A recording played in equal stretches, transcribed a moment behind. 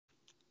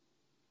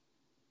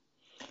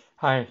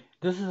Hi,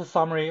 this is a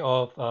summary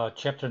of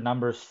chapter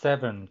number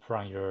 7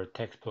 from your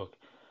textbook.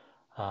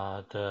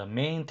 The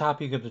main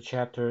topic of the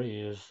chapter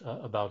is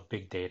about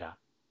big data.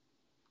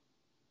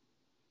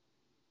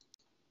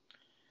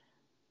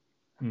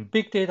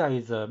 Big data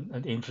is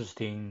an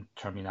interesting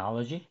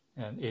terminology,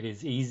 and it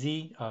is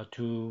easy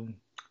to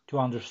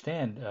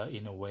understand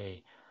in a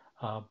way,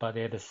 but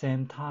at the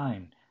same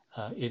time,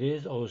 it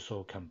is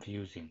also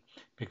confusing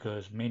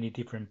because many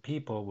different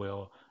people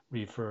will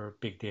refer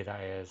big data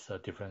as a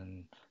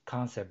different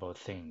concept of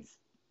things.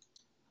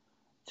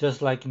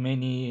 Just like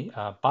many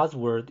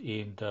buzzwords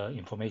in the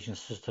information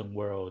system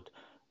world,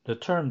 the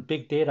term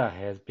big data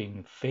has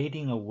been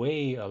fading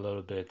away a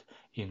little bit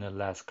in the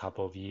last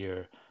couple of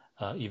years,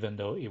 even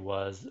though it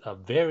was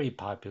very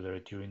popular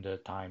during the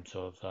times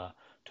of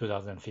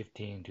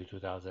 2015 to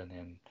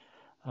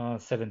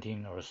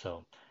 2017 or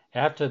so.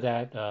 After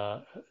that,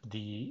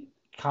 the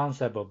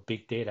concept of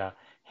big data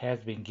has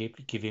been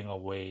giving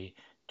away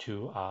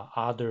to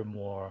other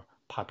more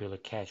popular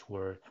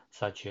catchwords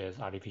such as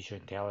artificial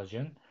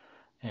intelligence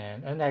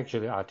and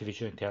actually,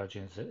 artificial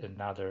intelligence is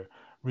another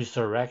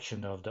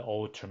resurrection of the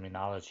old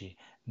terminology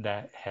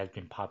that has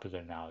been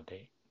popular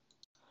nowadays.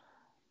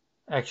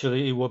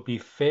 Actually, it would be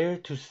fair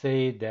to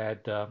say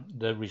that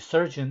the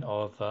resurgence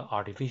of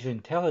artificial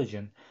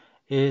intelligence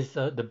is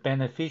the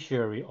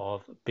beneficiary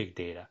of big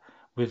data.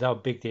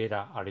 Without big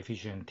data,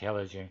 artificial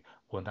intelligence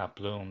will not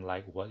bloom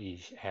like what it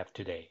have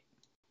today.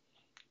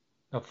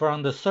 Now,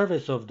 from the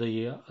surface of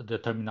the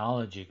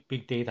terminology,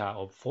 big data,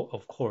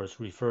 of course,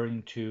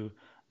 referring to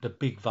the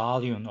big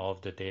volume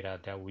of the data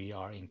that we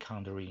are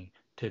encountering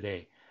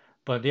today.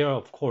 But there,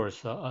 of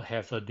course,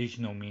 has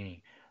additional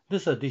meaning.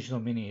 This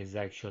additional meaning is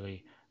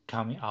actually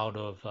coming out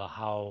of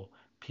how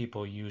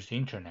people use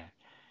internet.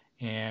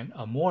 And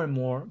more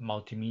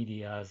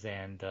multimedias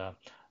and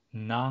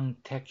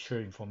non-texture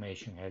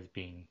information has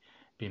been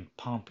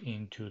pumped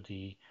into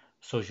the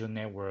social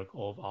network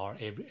of our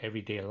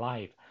everyday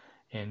life.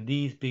 And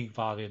these big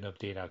volume of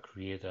data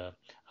create a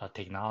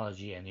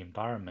technology and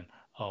environment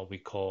we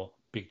call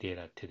big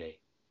data today.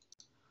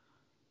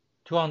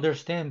 To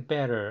understand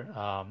better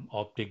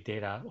of big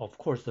data, of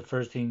course, the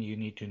first thing you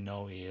need to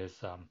know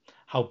is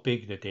how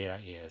big the data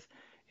is.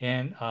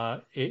 And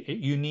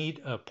you need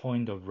a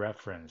point of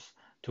reference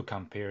to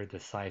compare the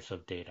size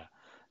of data.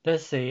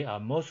 Let's say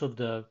most of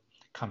the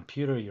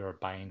computer you're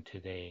buying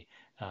today,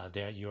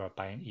 that you are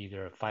buying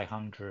either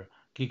 500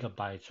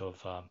 gigabytes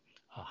of a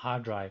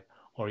hard drive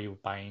or you're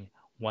buying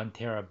 1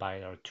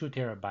 terabyte or 2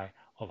 terabyte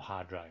of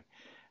hard drive.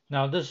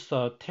 Now, this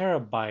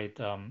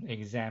terabyte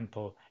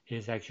example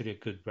is actually a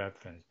good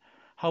reference.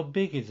 How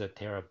big is a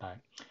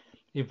terabyte?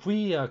 If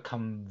we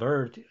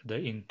convert the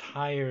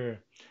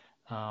entire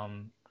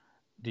um,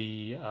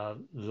 the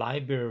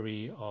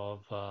library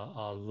of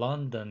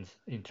London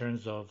in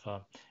terms of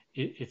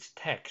its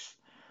text,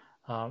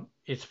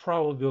 it's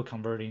probably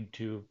converting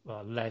to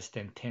less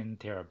than 10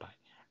 terabyte,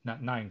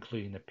 not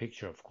including the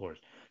picture, of course,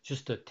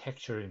 just the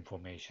texture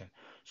information.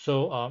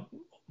 So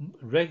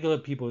regular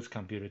people's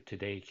computer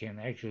today can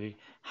actually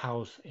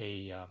house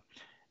a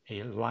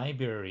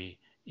library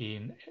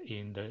in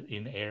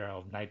the era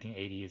of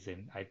 1980s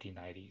and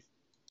 1990s.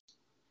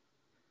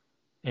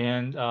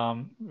 And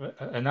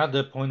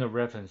another point of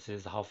reference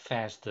is how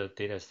fast the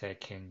data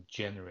set can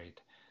generate.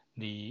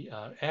 The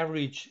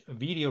average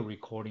video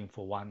recording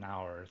for 1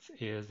 hour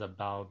is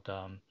about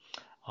 1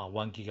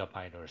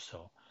 gigabyte or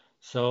so.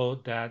 So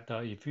that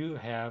if you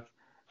have,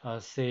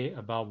 say,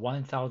 about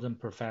 1,000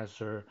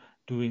 professor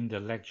doing the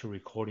lecture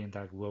recording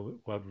that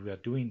what we are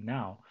doing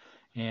now,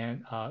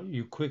 and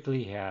you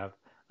quickly have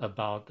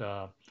about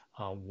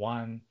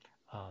 1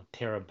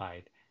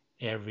 terabyte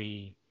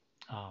every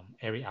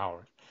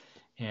hour.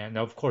 And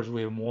of course,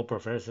 we have more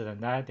professors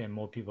than that, and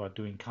more people are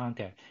doing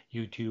content,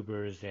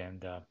 YouTubers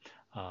and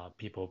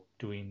people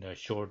doing the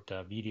short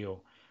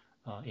video,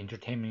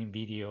 entertainment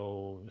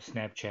video,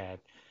 Snapchat,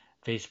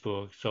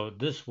 Facebook. So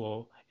this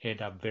will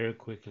add up very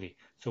quickly.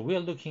 So we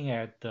are looking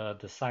at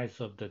the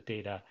size of the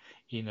data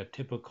in a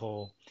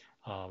typical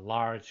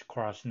large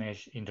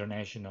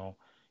international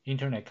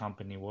internet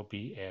company will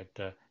be at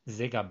the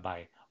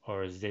zettabyte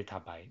or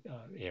zettabyte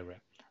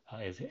area,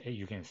 as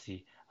you can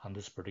see on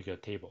this particular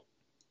table.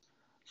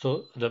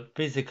 So the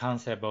basic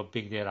concept of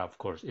big data, of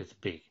course, is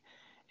big.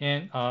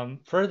 And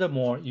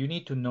furthermore, you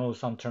need to know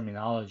some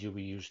terminology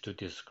we use to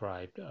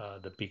describe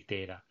the big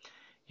data.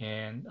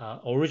 And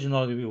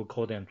originally, we would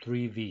call them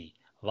 3V: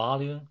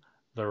 volume,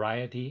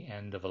 variety,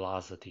 and the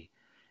velocity.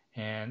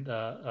 And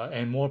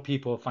more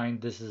people find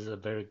this is a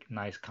very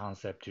nice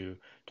concept to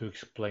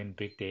explain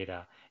big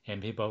data. And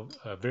people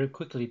very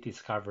quickly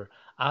discover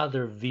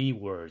other V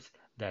words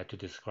that to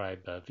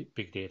describe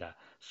big data.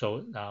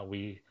 So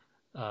we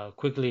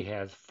quickly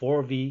has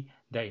 4V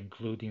that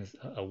including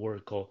a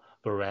word called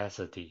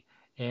veracity.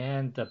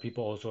 And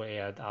people also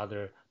add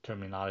other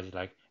terminology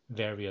like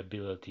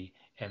variability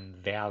and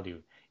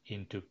value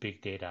into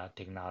big data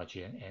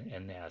technology and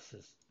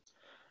analysis.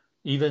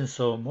 Even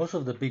so, most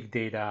of the big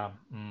data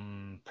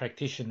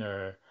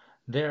practitioner,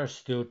 they are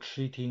still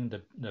treating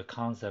the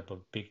concept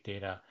of big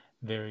data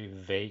very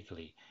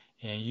vaguely.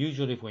 And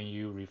usually, when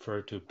you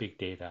refer to big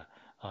data,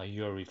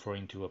 you're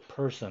referring to a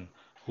person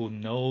who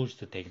knows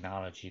the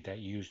technology that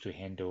used to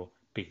handle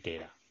big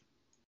data.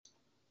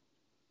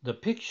 The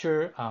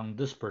picture on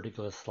this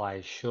particular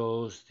slide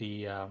shows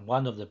the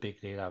one of the big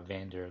data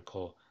vendor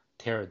called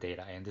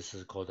Teradata, and this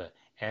is called the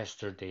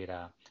Aster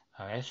Data.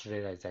 Aster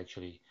Data is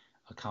actually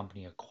a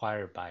company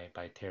acquired by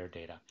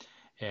Teradata,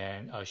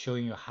 and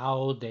showing you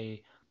how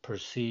they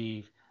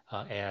perceive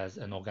as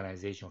an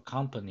organizational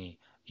company.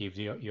 If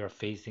you're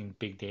facing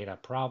big data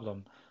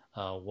problem,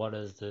 what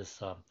is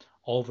this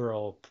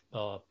overall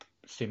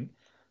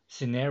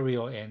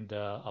scenario and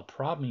a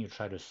problem you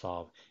try to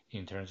solve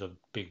in terms of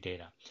big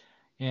data?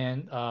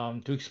 And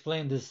to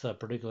explain this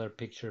particular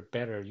picture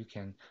better, you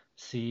can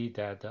see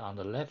that on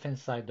the left-hand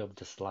side of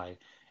the slide,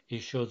 it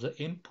shows the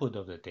input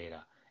of the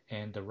data,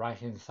 and the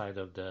right-hand side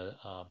of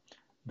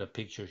the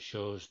picture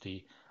shows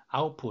the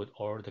output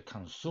or the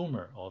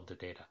consumer of the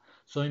data.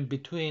 So in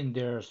between,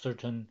 there are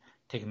certain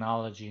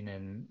technology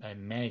and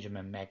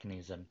management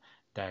mechanism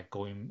that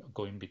go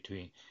in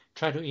between.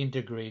 Try to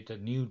integrate the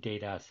new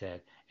data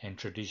set and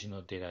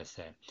traditional data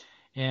set.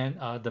 And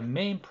the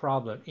main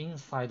problem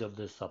inside of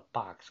this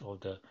box or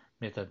the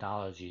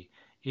methodology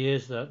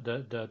is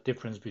the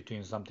difference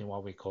between something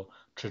what we call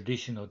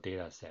traditional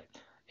data set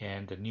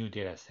and the new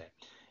data set.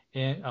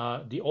 And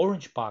the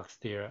orange box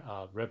there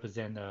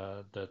represent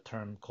the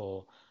term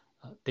called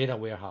data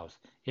warehouse.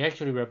 It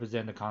actually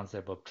represents the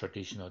concept of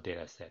traditional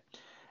data set.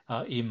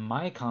 In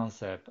my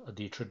concept,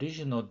 the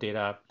traditional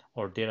data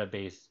or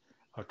database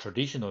or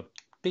traditional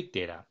big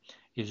data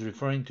is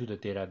referring to the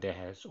data that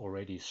has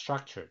already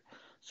structured.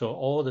 So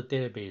all the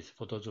database,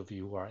 for those of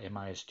you who are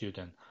MIS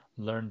student,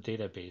 learn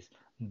database.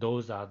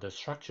 Those are the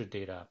structured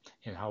data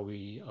and how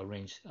we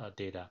arrange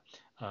data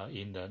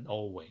in the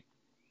old way.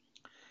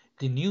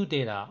 The new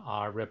data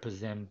are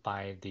represented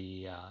by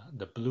the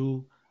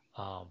blue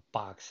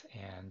box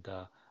and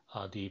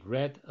the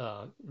red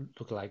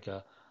look like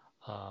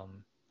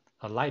um,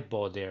 a light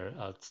bulb there,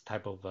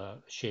 type of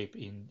shape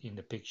in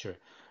the picture,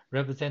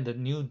 represent the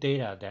new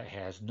data that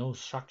has no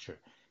structure,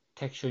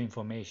 textual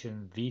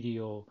information,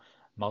 video,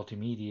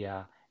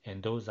 multimedia,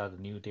 and those are the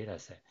new data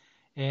set.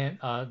 And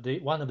the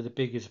one of the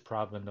biggest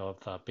problem of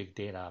big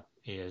data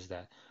is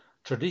that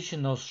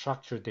traditional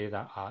structured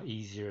data are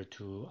easier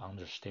to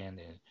understand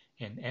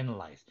and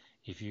analyze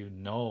if you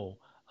know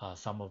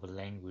some of the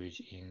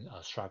language in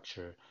a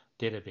structured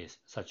database,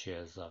 such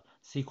as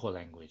SQL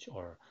language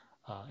or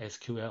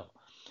SQL.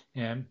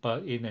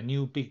 But in the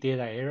new big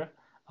data era,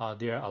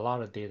 there are a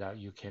lot of data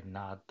you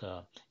cannot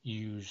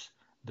use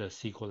the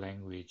SQL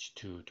language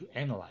to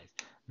analyze.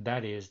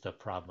 That is the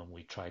problem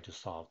we try to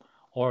solve,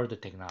 or the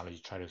technology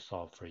try to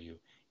solve for you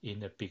in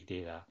the big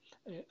data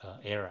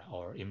era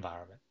or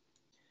environment.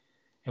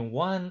 And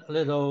one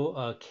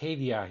little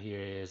caveat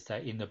here is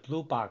that in the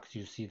blue box,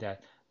 you see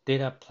that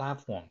data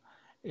platform.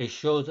 It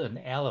shows an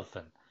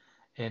elephant.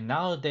 And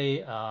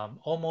nowadays,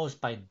 almost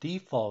by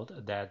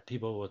default, that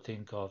people will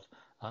think of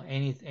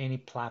any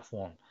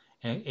platform.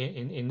 And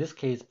in this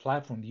case,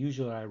 platform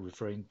usually are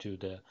referring to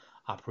the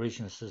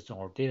operation system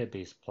or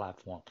database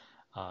platform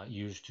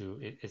used to.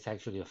 It's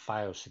actually a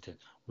file system.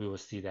 We will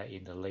see that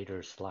in the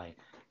later slide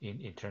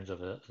in terms of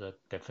the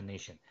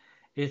definition.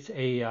 It's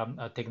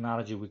a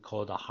technology we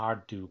call the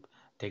Hadoop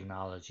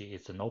technology.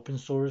 It's an open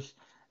source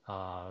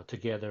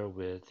together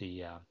with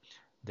the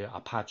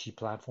Apache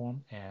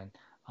platform and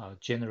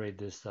generate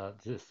this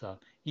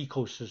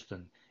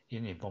ecosystem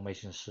in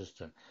information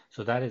system.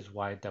 So that is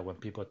why that when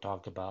people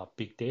talk about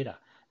big data,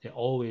 they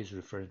always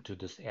refer to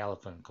this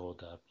elephant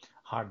called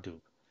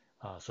Hadoop.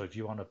 So if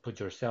you want to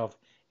put yourself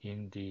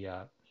in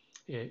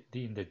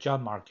in the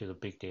job market of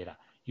big data,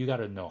 you got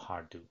to know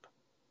Hadoop.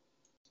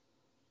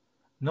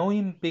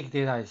 Knowing big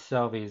data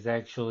itself is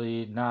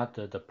actually not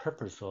the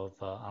purpose of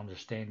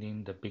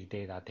understanding the big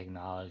data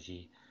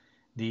technology.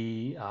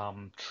 The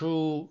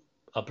true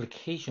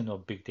application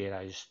of big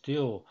data is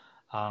still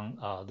on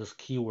these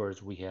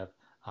keywords we have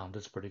on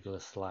this particular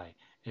slide.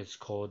 It's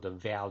called the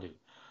value.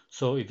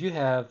 So if you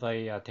have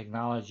a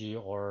technology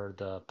or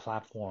the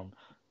platform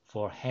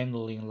for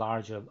handling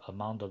large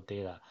amount of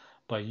data,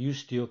 but you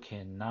still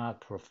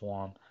cannot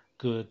perform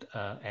good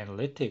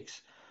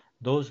analytics,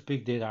 those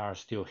big data are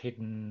still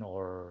hidden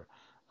or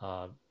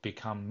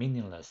become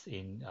meaningless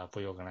in for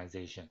your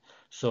organization.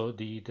 So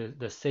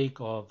the sake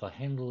of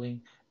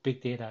handling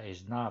big data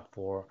is not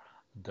for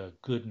the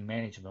good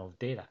management of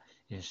data.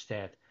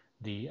 Instead,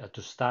 the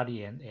to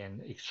study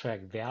and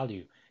extract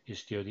value is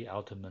still the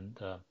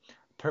ultimate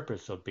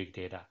purpose of big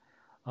data.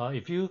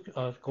 If you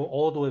go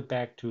all the way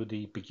back to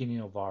the beginning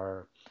of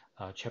our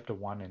chapter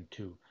 1 and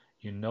 2,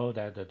 you know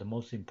that the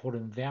most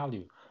important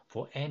value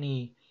for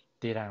any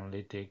data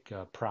analytic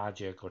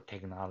project or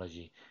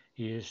technology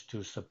is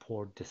to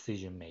support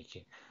decision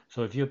making.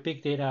 So if your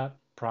big data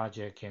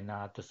project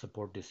cannot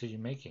support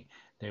decision making,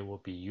 they will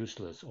be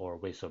useless or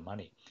waste of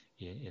money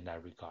in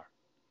that regard.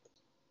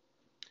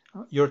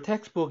 Your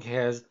textbook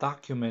has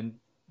document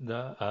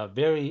the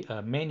very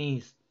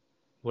many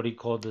what do you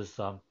call this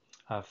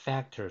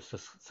factors,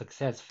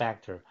 success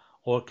factor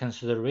or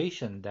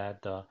consideration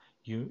that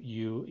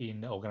you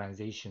in the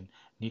organization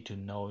need to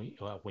know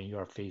when you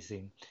are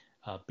facing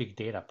a big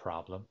data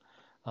problem.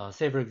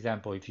 Say, for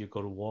example, if you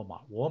go to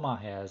Walmart,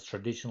 Walmart has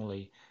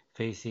traditionally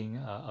facing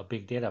a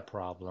big data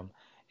problem,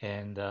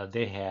 and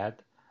they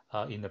had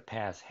in the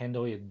past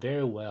handled it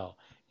very well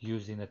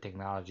using the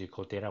technology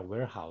called data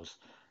warehouse,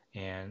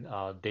 and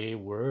they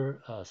were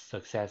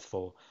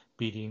successful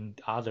beating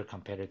other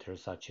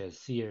competitors such as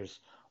Sears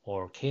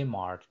or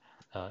Kmart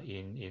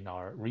in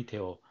our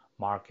retail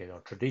market or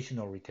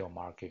traditional retail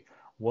market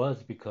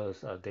was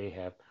because they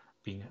have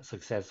been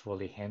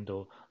successfully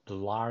handle the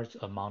large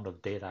amount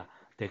of data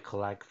they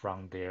collect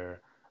from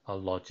their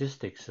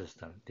logistics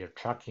system, their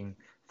trucking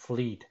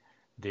fleet,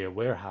 their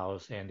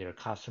warehouse, and their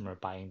customer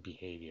buying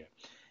behavior.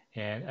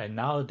 And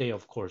nowadays,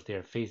 of course,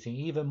 they're facing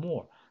even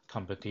more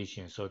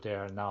competition. So they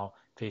are now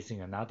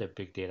facing another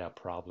big data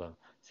problem.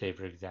 Say,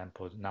 for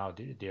example, now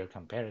their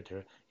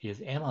competitor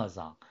is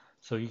Amazon.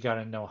 So you got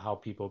to know how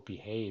people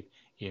behave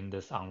in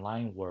this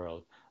online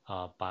world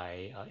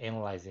by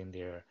analyzing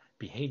their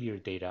behavior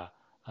data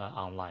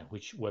online,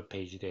 which web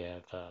page they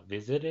have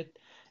visited,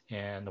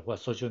 and what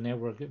social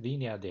network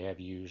media they have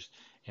used,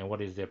 and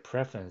what is their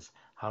preference.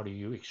 How do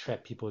you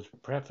extract people's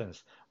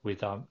preference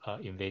without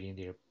invading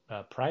their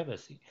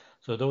privacy?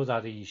 So those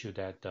are the issues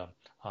that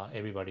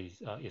everybody,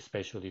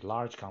 especially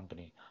large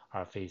company,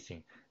 are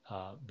facing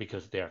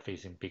because they are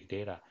facing big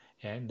data,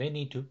 and they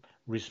need to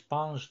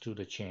respond to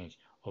the change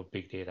of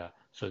big data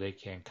so they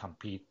can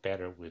compete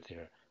better with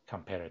their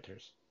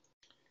competitors.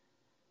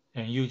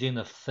 And using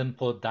a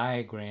simple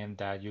diagram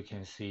that you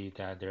can see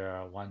that there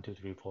are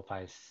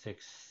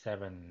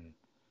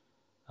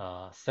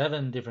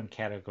 7 different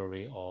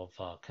category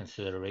of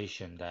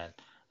consideration that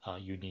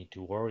you need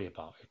to worry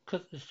about.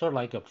 Because it's sort of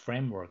like a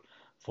framework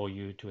for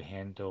you to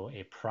handle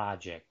a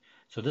project.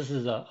 So this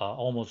is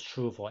almost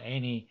true for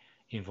any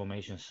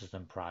information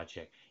system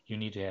project. You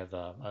need to have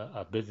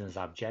a business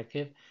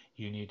objective.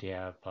 You need to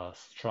have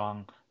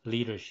strong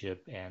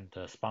leadership and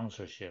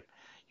sponsorship.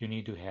 You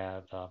need to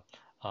have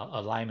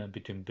alignment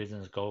between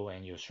business goal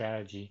and your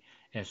strategy,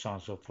 and so on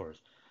and so forth.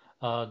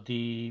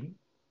 The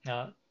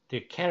uh,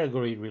 the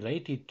category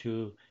related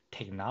to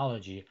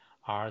technology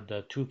are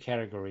the two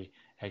category.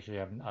 Actually,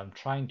 I'm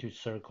trying to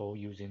circle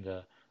using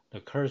the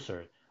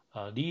cursor.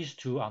 These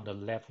two on the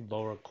left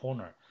lower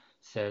corner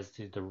says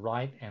the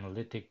right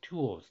analytic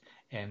tools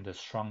and the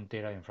strong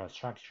data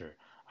infrastructure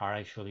are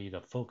actually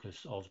the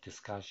focus of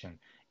discussion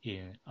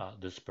in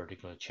this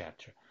particular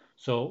chapter.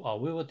 So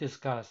we will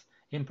discuss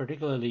in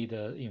particularly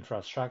the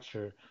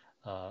infrastructure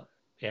uh,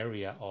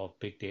 area of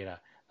big data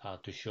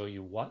to show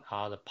you what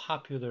are the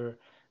popular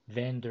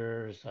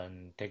vendors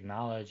and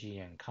technology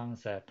and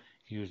concept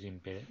using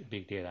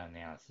big data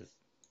analysis.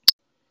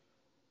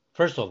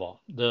 First of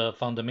all, the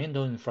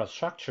fundamental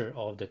infrastructure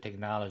of the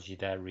technology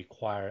that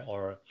require,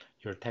 or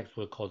your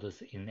textbook calls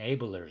this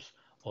enablers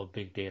of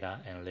big data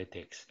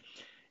analytics.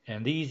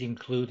 And these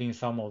including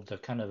some of the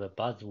kind of the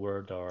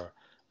buzzword or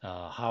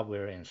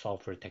hardware and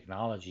software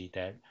technology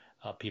that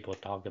people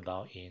talk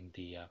about in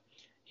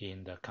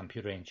the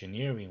computer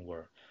engineering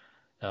world.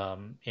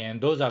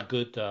 And those are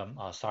good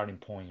starting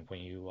point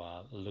when you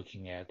are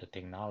looking at the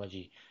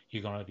technology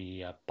you're going to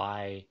be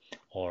buy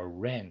or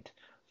rent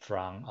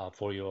from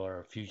for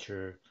your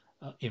future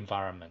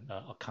environment,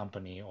 a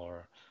company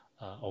or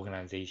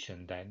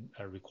organization that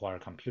require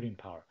computing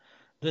power.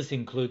 This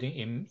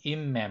including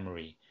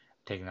in-memory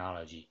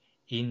technology,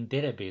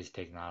 in-database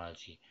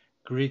technology,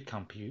 grid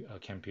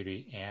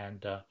computing,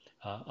 and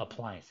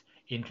appliance,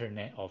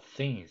 Internet of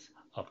Things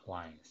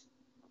appliance.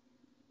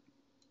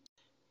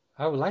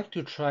 I would like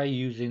to try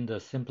using the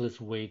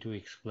simplest way to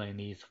explain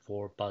these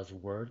 4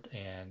 buzzwords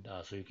and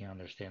so you can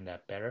understand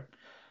that better.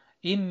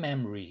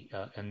 In-memory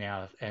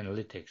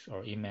analytics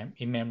or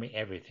in-memory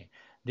everything.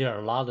 There are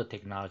a lot of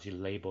technology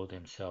labeled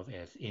themselves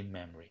as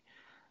in-memory.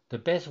 The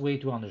best way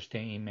to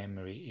understand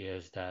in-memory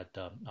is that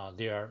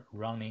they are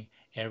running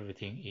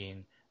everything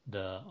in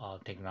the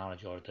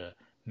technology or the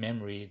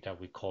memory that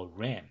we call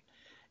RAM.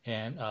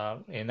 And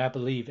I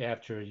believe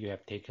after you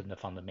have taken the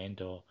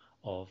fundamental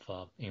of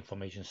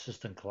information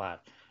system class,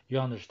 you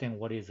understand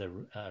what is a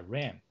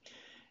RAM.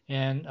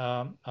 And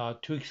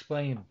to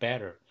explain it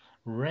better,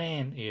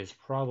 RAM is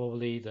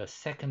probably the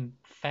second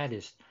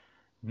fattest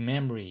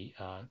memory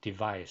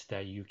device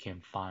that you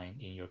can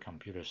find in your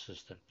computer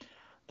system.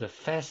 The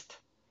fast,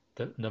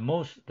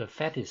 the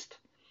fattest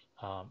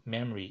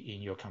memory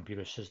in your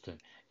computer system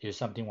is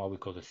something what we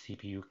call the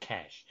CPU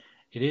cache.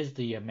 It is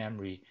the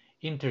memory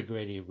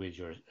integrated with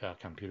your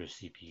computer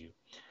CPU.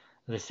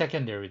 The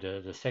secondary,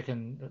 the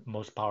second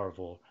most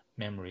powerful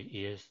memory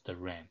is the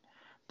RAM.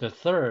 The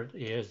third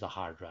is the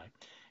hard drive.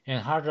 And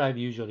hard drive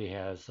usually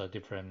has a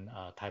different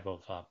type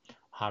of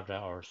hard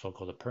drive or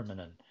so-called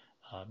permanent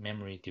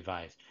memory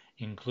device,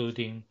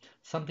 including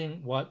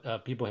something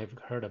what people have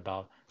heard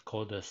about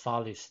called the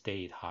solid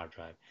state hard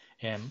drive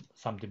and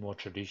something more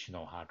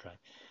traditional hard drive.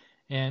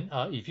 And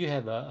if you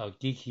have a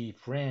geeky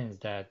friends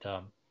that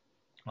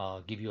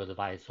give you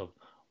advice of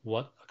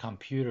what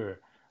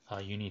computer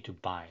you need to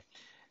buy,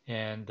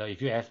 And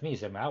if you ask me,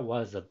 I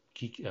was a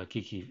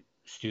Kiki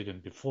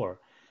student before.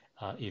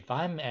 If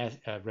I'm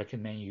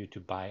recommend you to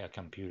buy a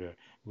computer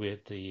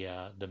with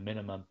the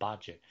minimum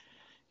budget,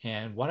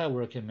 and what I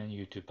recommend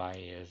you to buy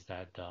is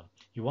that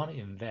you want to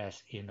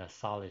invest in a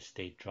solid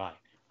state drive,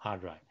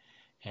 hard drive,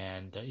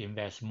 and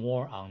invest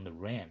more on the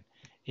RAM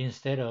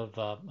instead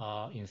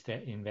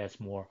invest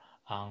more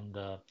on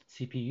the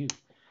CPU.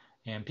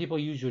 And people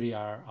usually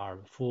are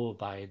fooled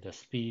by the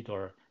speed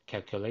or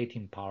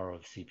calculating power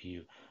of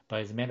CPU.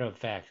 But as a matter of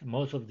fact,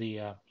 most of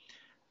the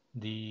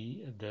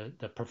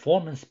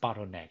performance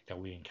bottleneck that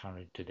we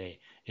encounter today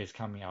is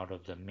coming out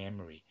of the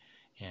memory.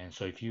 And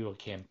so if you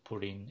can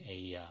put in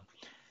a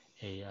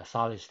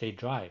solid state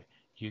drive,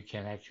 you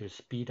can actually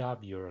speed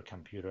up your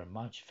computer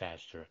much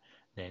faster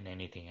than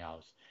anything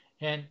else.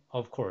 And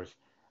of course,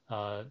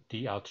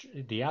 the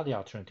other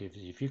alternative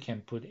is if you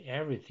can put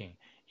everything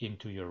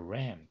into your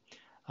RAM,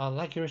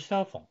 like your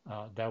cell phone.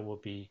 That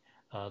would be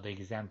the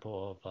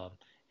example of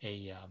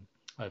a,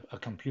 a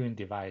computing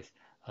device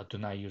do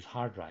not use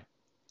hard drive.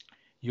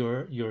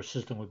 Your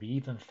system will be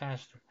even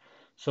faster.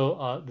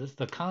 So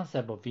the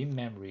concept of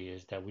in-memory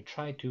is that we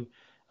try to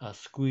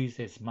squeeze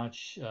as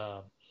much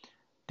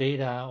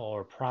data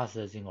or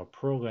processing or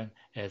program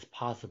as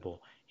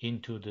possible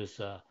into this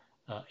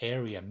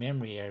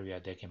memory area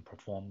that can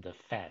perform the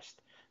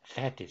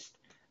fattest,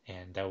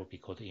 and that would be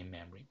called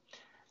in-memory.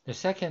 The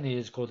second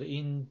is called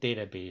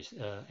in-database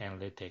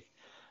analytic.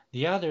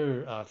 The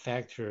other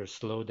factor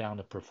slow down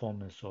the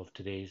performance of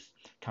today's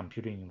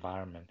computing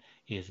environment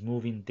is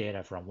moving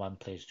data from one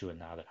place to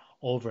another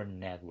over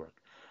network.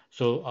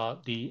 So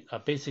the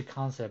basic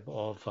concept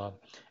of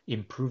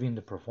improving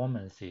the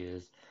performance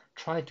is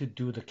try to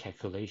do the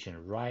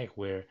calculation right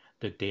where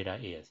the data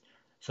is.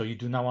 So you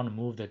do not want to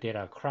move the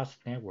data across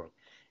the network,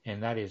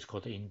 and that is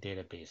called the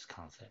in-database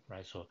concept,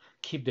 right? So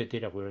keep the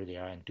data where they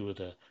are and do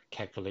the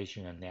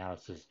calculation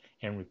analysis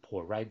and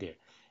report right there,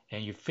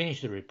 and you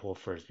finish the report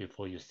first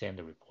before you send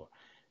the report.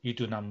 You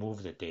do not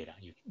move the data.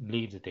 You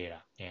leave the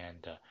data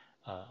and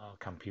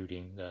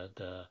computing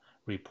the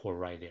report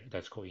right there.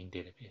 That's called in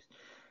database.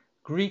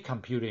 Grid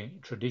computing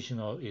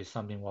traditional is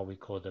something what we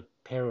call the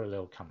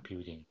parallel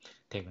computing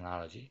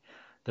technology.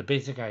 The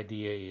basic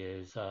idea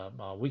is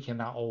we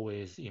cannot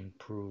always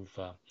improve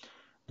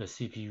the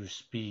CPU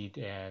speed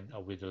and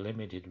with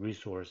limited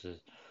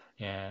resources,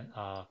 and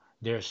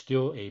there's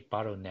still a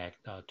bottleneck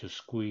to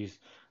squeeze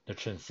the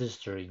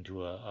transistor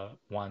into a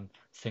one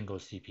single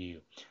CPU.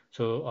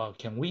 So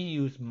can we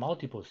use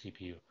multiple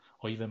CPU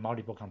or even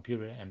multiple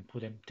computer and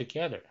put them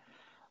together?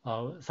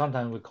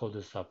 Sometimes we call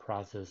this a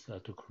process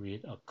to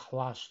create a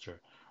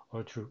cluster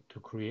or to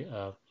create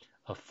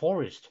a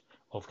forest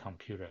of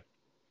computer.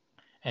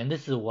 And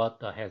this is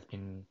what has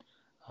been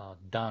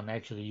done.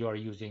 Actually, you are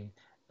using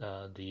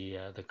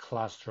the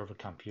cluster of a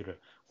computer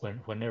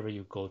whenever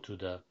you go to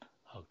the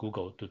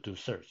Google to do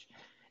search.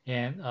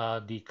 And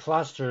the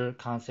cluster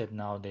concept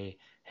nowadays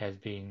has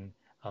been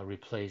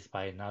replaced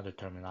by another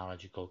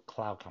terminology called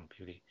cloud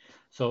computing.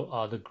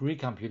 So the grid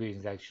computing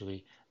is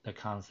actually the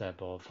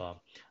concept of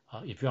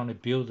if you want to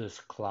build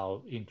this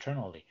cloud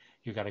internally,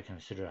 you got to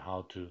consider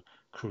how to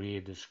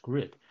create this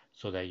grid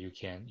so that you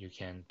can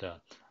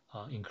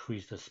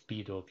increase the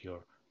speed of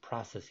your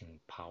processing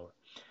power.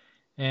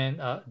 And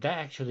that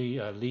actually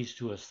leads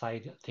to a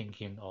side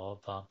thinking of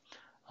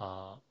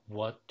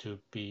what to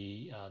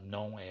be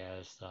known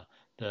as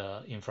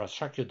the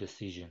infrastructure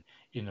decision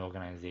in an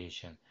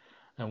organization.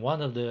 And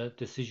one of the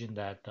decisions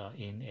that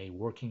in a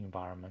working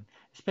environment,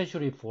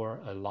 especially for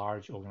a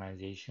large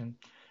organization,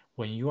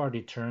 when you are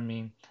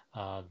determining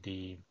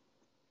the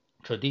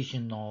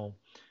traditional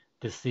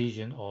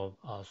decision of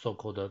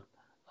so-called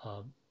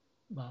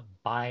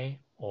buy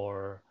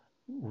or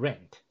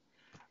rent,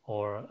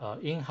 or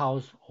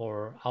in-house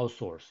or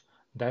outsource.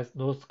 That's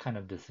those kind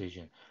of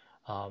decision.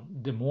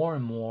 The more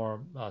and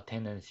more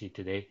tendency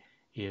today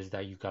is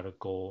that you got to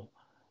go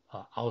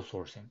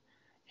outsourcing,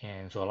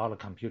 and so a lot of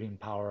computing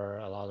power,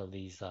 a lot of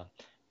these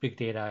big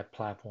data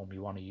platform,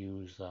 you want to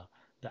use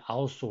the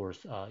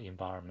outsource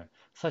environment,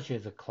 such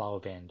as a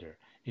cloud vendor,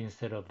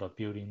 instead of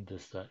building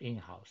this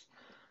in-house.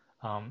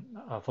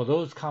 For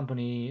those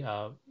company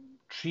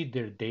treat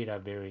their data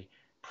very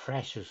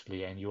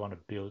preciously, and you want to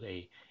build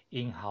a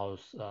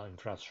in-house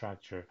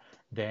infrastructure,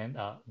 then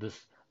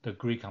the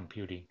grid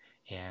computing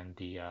and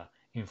the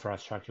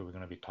infrastructure we're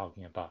going to be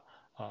talking about,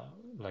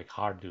 like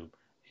Hadoop,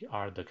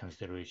 are the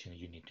considerations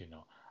you need to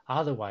know.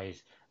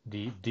 Otherwise,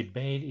 the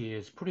debate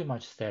is pretty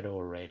much settled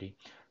already.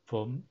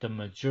 For the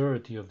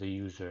majority of the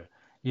user,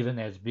 even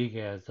as big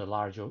as the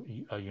large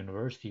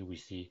university we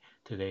see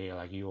today,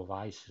 like U of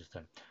I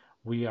system,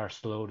 we are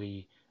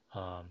slowly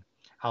um,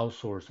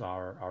 outsource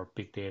our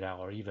big data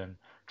or even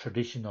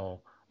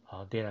traditional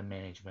data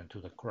management to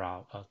the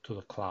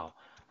cloud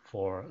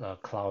for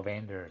cloud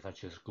vendors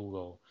such as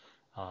Google,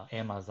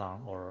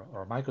 Amazon,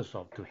 or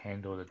Microsoft to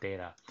handle the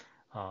data.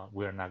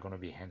 We're not going to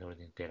be handling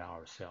the data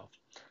ourselves.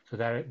 So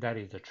that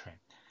is the trend.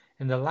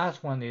 And the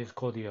last one is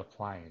called the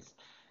appliance.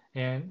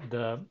 And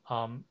the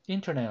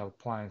internet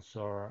appliance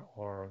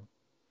or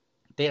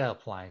data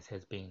appliance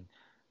has been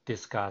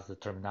discuss the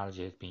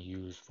terminology has been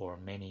used for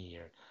many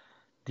years.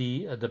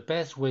 The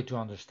best way to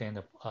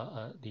understand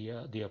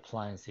the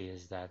appliance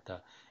is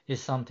that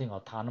it's something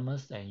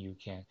autonomous and you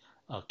can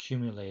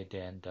accumulate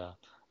and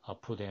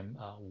put them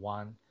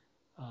one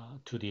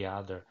to the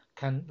other,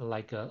 kind of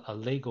like a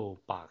Lego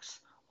box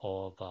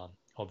of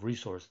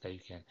resource that you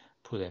can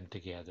put them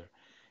together.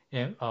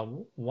 And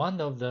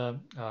one of the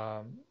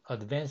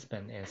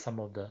advancement, and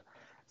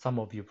some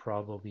of you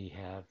probably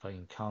have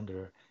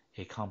encountered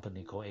a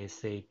company called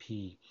SAP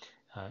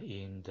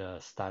in the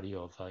study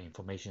of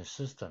information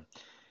system.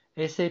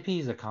 SAP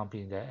is a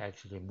company that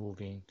actually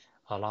moving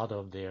a lot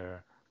of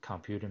their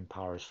computing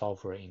power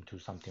software into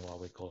something what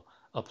we call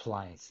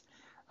appliance.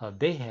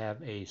 They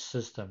have a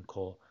system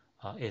called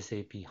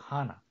SAP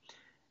HANA.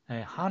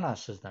 And HANA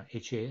system,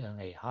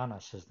 HANA,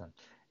 HANA system,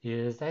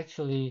 is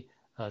actually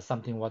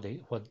something what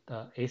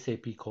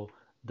SAP call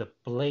the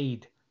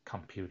blade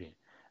computing.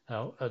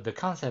 The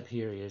concept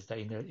here is that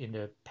in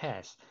the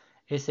past,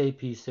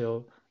 SAP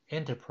sell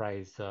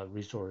enterprise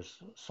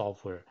resource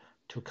software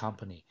to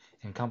company,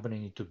 and company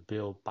need to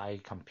build buy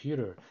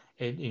computer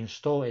and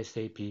install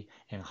SAP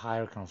and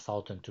hire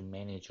consultant to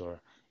manage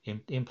or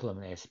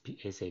implement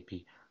SAP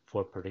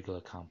for a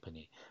particular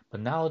company. But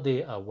now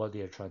what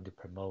they are trying to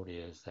promote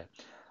is that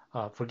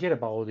forget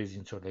about all this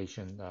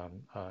installation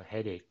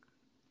headache.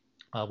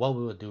 What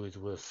we will do is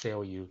we'll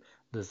sell you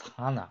this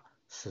HANA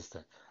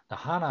system. The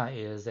HANA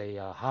is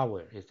a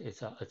hardware.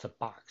 It's a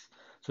box.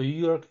 So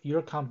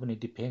your company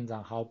depends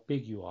on how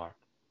big you are.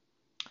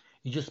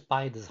 You just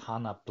buy this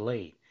HANA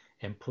blade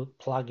and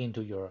plug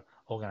into your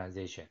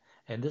organization.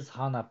 And this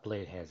HANA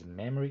blade has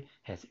memory,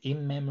 has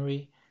in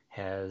memory,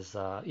 has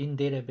in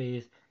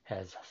database,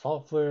 has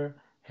software,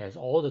 has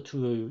all the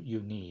tools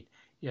you need.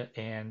 Yeah,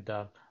 and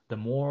the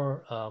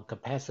more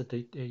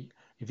capacity,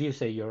 if you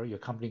say your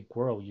company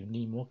grow, you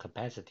need more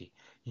capacity.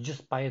 You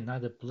just buy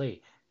another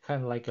blade,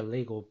 kind of like a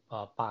Lego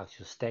box.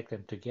 You stack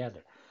them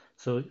together.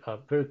 So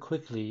very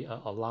quickly,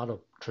 a lot of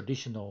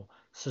traditional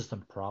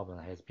system problem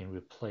has been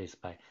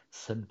replaced by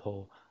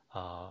simple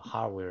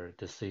hardware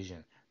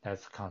decision.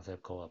 That's a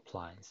concept called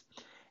appliance.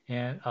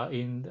 And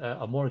in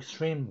a more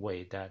extreme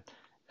way, that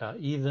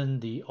even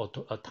the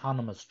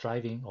autonomous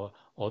driving or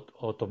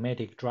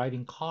automatic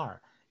driving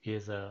car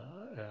is a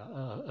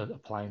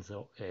appliance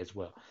as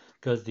well,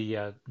 because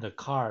the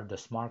car, the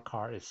smart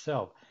car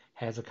itself,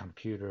 has a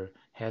computer,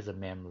 has a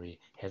memory,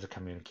 has a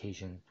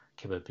communication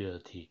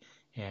capability,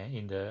 and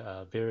in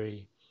the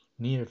very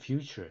near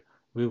future,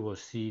 we will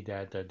see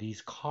that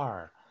these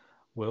cars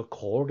will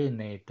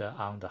coordinate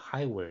on the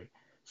highway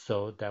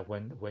so that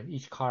when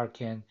each car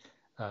can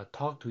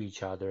talk to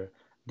each other,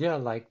 they are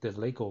like the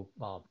Lego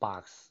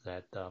box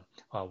that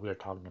we're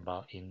talking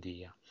about in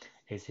the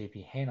SAP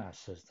HANA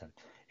system.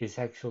 It's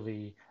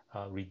actually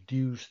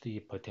reduce the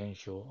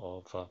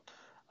potential of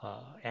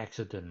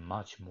accident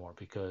much more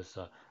because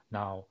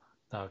now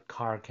a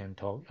car can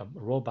talk, a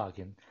robot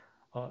can,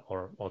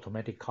 or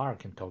automatic car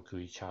can talk to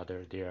each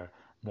other. They are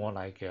more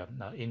like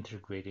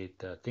integrated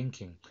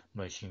thinking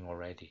machine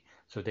already,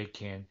 so they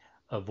can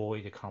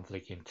avoid the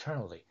conflict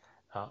internally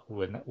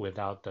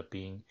without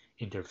being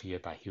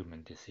interfered by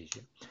human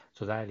decision.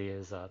 So that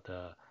is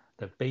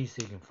the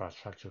basic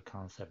infrastructure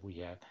concept we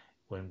have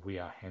when we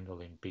are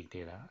handling big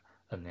data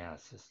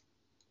analysis.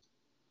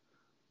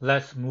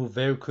 Let's move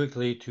very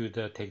quickly to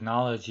the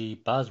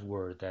technology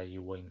buzzword that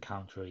you will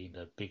encounter in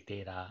the big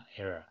data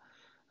era.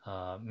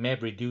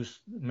 Map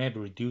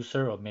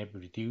reducer or map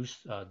reduce.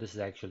 This is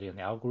actually an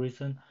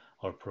algorithm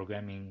or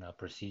programming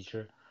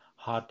procedure.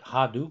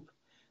 Hadoop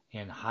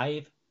and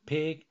Hive,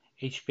 Pig,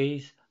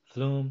 HBase,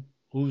 Flume,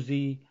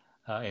 Uzi,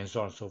 and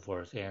so on and so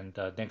forth. And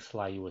next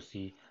slide, you will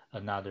see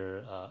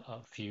another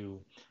a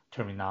few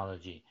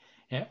terminology.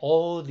 And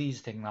all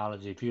these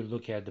technology, if you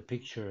look at the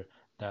picture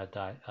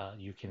that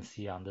you can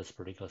see on this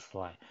particular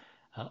slide,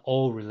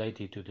 all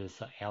related to this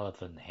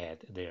elephant head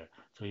there.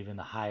 So even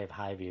the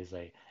hive is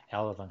a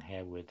elephant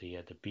head with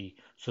the beak.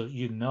 So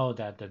you know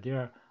that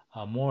they're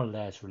more or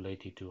less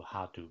related to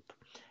Hadoop.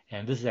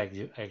 And this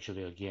is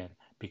actually again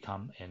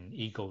become an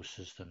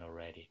ecosystem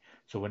already.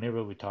 So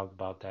whenever we talk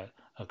about that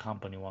a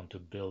company want to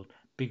build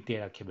big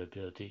data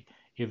capability,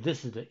 if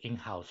this is the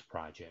in-house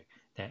project,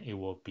 then it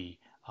will be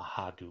a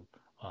Hadoop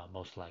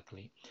most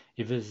likely.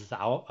 If this is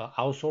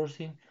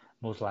outsourcing,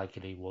 most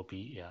likely will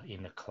be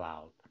in the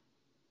cloud.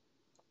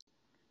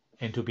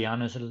 And to be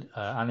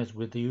honest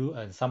with you,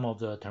 and some of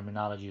the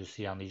terminology you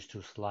see on these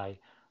two slides,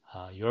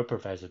 your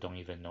professor don't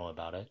even know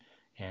about it,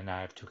 and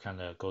I have to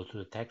kind of go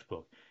through the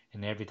textbook.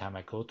 And every time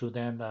I go through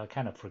them, I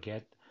kind of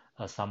forget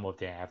some of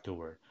them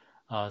afterward.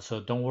 So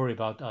don't worry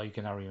about you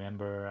cannot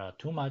remember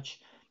too much,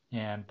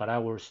 and but I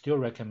will still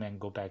recommend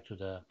go back to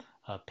the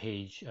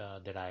page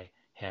that I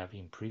have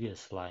in previous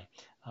slide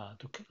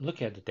to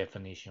look at the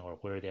definition or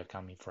where they're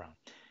coming from.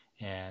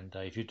 And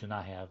if you do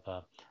not have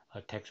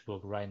a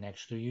textbook right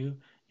next to you,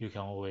 you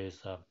can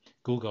always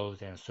Google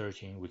and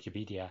search in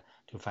Wikipedia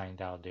to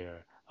find out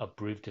a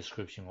brief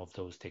description of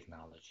those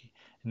technology.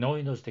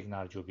 Knowing those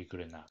technology will be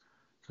good enough.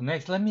 So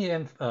next, let me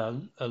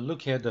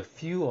look at a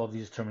few of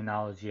these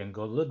terminology and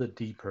go a little bit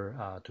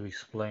deeper to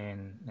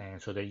explain,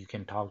 and so that you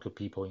can talk to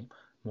people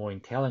more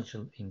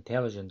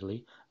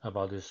intelligently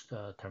about this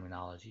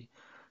terminology.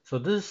 So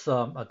this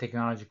a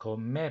technology called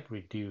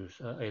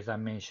MapReduce, as I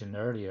mentioned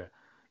earlier,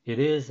 it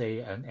is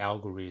an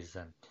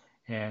algorithm,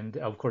 and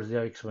of course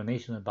there are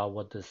explanations about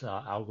what this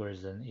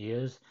algorithm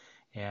is,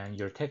 and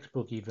your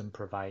textbook even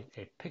provide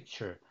a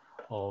picture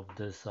of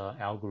this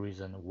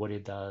algorithm, what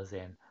it does,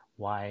 and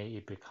why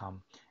it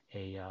become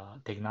a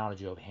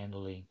technology of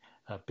handling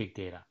big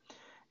data.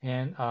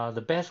 And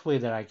the best way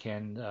that I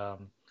can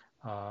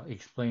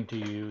explain to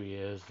you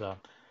is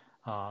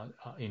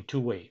in two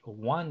ways.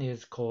 One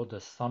is called the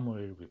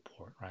summary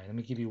report, right? Let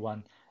me give you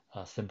one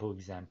simple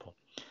example.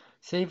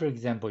 Say, for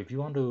example, if you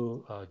want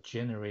to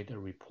generate a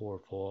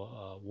report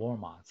for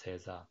Walmart,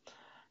 says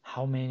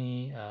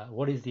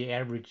what is the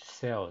average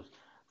sales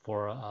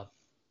for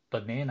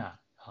banana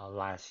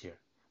last year?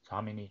 So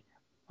how many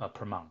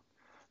per month?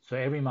 So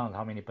every month,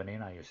 how many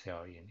banana you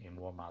sell in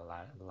Walmart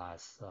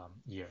last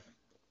year?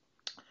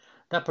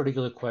 That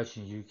particular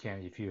question you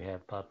can, if you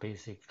have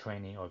basic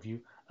training, or if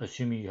you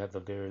assuming you have a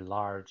very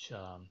large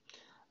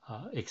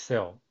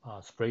Excel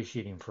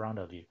spreadsheet in front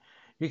of you,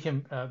 you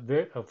can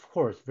of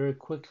course very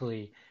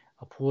quickly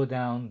pull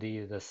down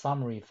the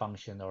summary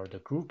function or the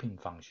grouping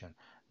function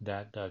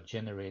that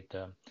generate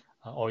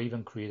or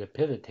even create a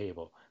pivot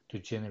table to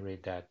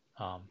generate that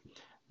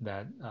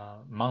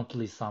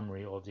monthly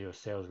summary of your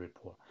sales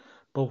report.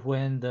 But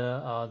when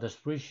the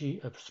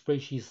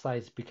spreadsheet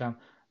size become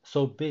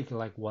so big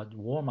like what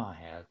Walmart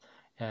has,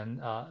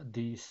 and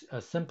these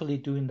simply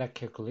doing that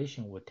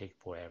calculation would take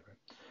forever.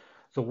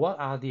 So what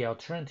are the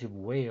alternative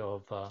way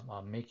of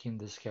making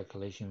this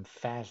calculation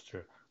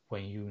faster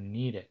when you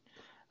need it?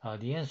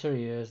 The answer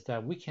is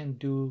that we can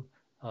do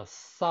a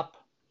sub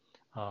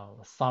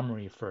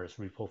summary first,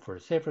 report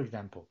first. Say, for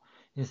example,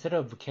 instead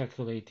of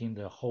calculating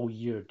the whole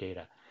year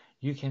data,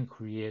 you can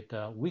create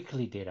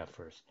weekly data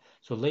first.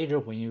 So later,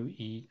 when you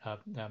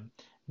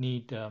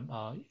need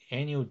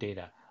annual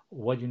data,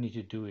 what you need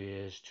to do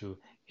is to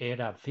add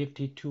up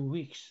 52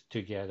 weeks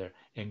together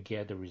and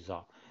get the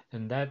result.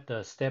 And that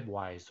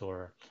stepwise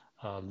or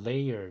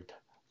layered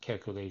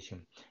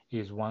calculation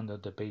is one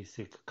of the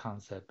basic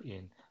concept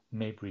in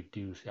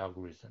MapReduce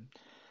algorithm.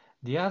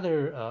 The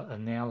other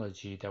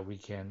analogy that we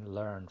can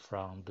learn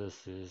from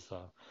this is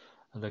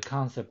the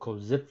concept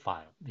called zip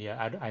file.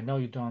 Yeah, I know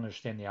you don't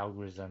understand the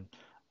algorithm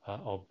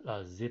of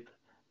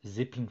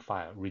zipping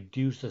file,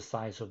 reduce the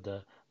size of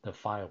the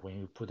file when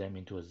you put them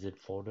into a zip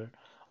folder,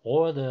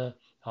 or the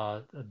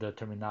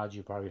terminology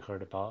you probably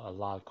heard about a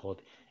lot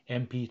called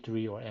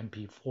MP3 or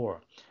MP4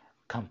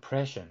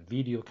 compression,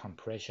 video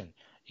compression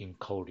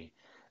encoding.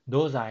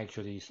 Those are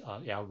actually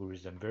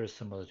algorithms very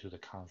similar to the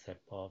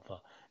concept of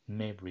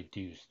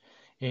MapReduce.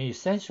 And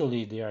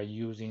essentially, they are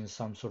using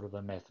some sort of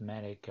a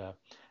mathematic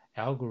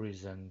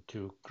algorithm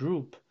to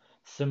group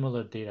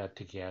similar data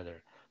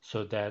together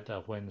so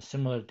that when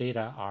similar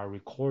data are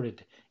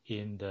recorded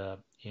in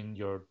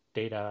your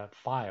data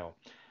file,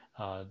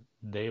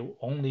 they will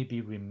only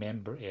be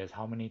remembered as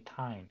how many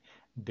times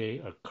they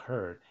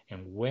occurred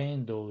and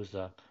when those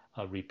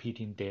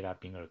repeating data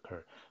being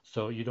occurred.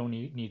 So you don't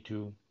need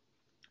to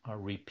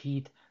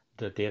repeat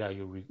the data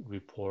you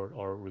report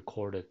or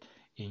recorded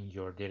in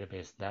your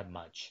database that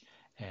much.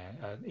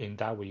 And in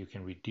that way, you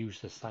can reduce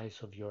the size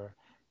of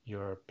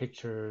your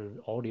picture,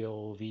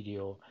 audio,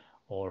 video,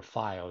 or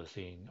files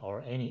in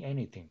or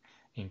anything,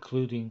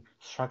 including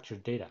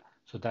structured data.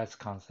 So that's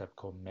concept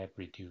called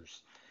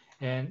MapReduce.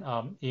 And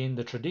in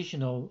the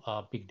traditional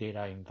big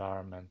data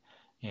environment,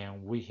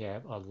 and we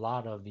have a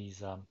lot of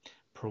these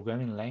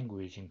programming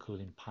language,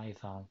 including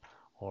Python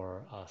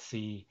or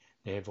C.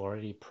 They have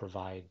already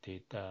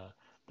provided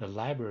the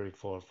library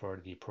for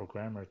the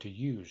programmer to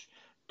use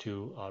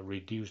to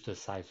reduce the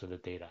size of the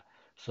data.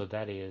 So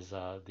that is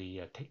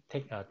the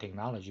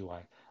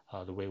technology-wise,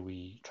 the way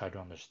we try to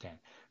understand.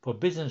 For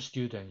business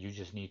student, you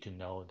just need to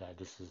know that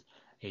this is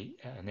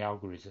an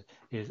algorithm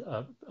is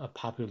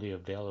popularly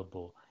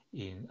available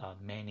in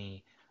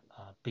many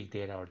big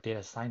data or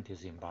data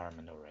scientist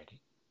environment already.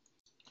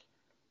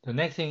 The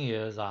next thing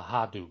is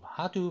Hadoop.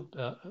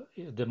 Hadoop,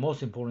 the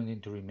most important thing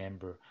to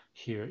remember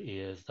here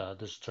is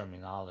this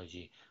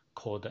terminology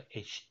called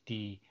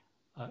the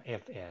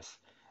HDFS.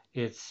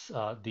 It's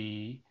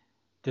the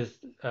this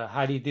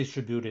highly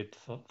distributed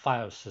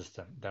file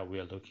system that we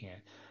are looking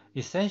at.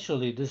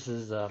 Essentially, this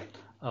is a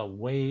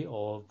way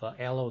of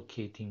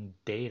allocating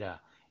data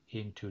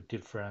into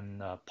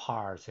different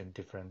parts and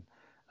different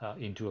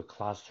into a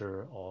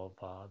cluster of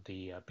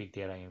the big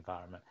data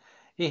environment.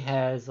 It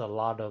has a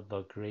lot of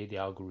great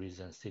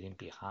algorithms sitting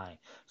behind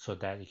so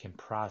that it can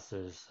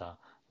process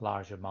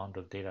large amount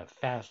of data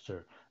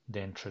faster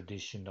than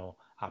traditional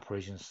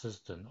operation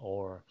system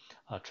or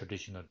a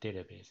traditional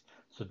database.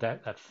 So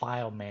that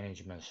file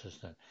management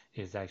system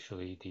is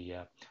actually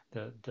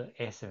the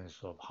essence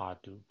of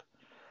Hadoop.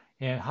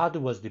 And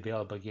Hadoop was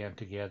developed again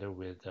together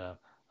with the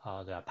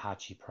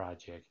Apache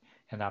project.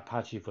 And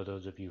Apache, for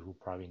those of you who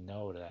probably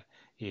know that,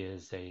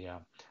 is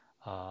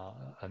uh,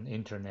 an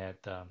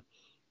internet uh,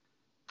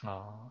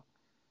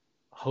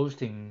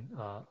 hosting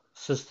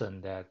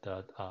system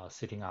that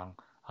sitting on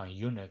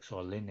Unix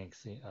or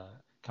Linux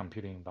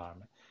computing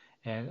environment.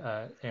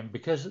 And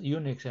because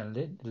Unix and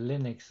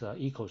Linux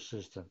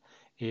ecosystem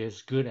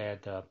is good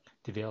at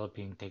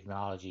developing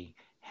technology,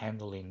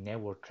 handling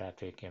network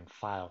traffic and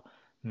file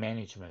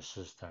management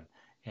system,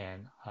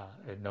 and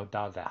no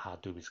doubt that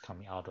Hadoop is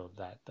coming out of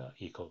that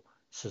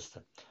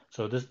ecosystem.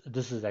 So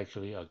this is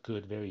actually a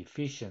good, very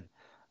efficient,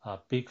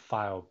 big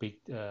file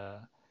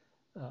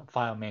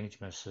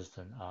management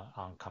system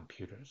on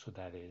computer. So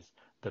that is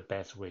the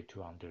best way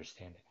to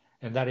understand it.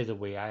 And that is the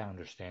way I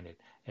understand it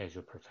as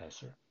a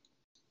professor.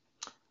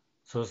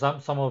 So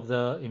some of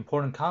the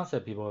important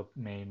concept people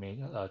may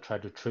try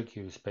to trick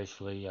you,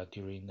 especially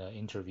during the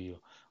interview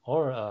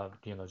or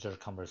just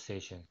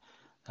conversation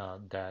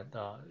that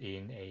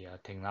in a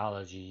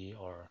technology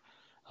or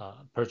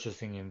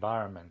purchasing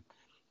environment,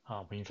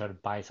 when you try to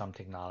buy some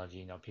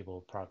technology,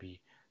 people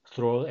probably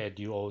throw at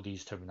you all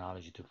these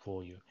terminology to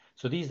fool you.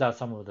 So these are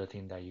some of the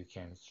things that you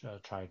can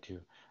try to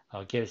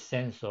get a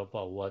sense of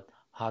what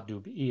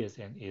Hadoop is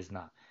and is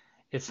not.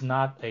 It's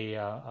not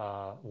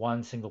a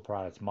one single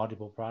product, it's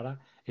multiple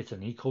product. It's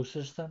an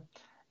ecosystem,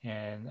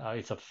 and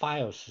it's a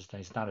file system.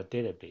 It's not a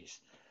database.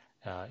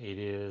 It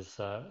is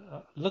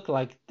look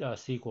like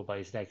SQL, but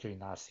it's actually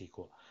not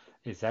SQL.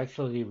 It's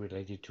actually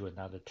related to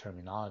another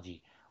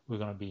terminology we're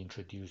going to be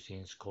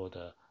introducing. It's called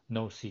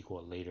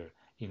NoSQL later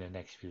in the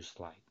next few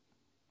slides.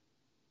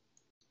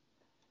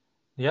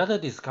 The other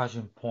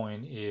discussion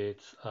point is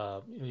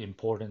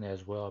important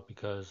as well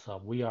because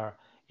we are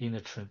in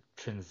a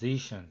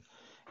transition,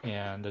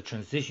 and the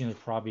transition is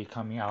probably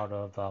coming out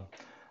of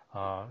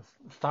uh,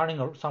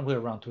 starting somewhere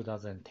around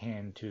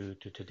 2010 to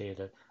today,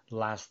 the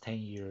last 10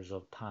 years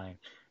of time.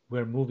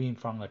 We're moving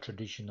from a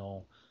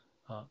traditional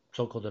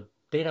so-called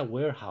data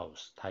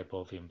warehouse type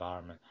of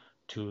environment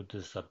to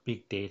this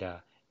big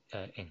data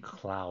and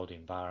cloud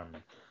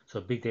environment.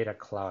 So big data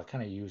cloud,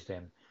 kind of use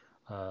them,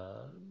 uh,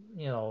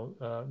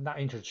 not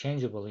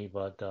interchangeably,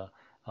 but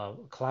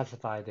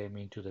classify them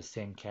into the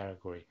same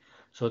category.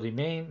 So the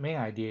main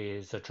idea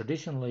is that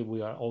traditionally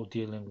we are all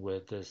dealing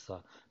with this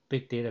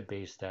big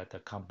database that the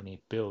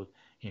company built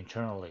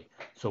internally.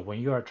 So when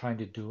you are trying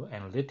to do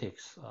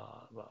analytics,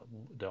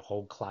 the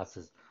whole class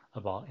is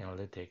about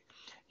analytics,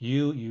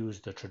 you use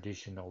the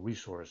traditional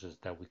resources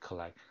that we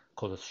collect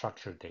called the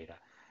structured data.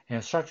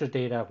 And structured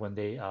data, when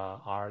they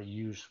are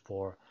used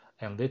for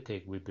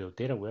analytic, we build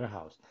data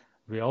warehouse.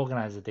 We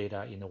organize the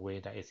data in a way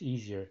that it's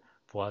easier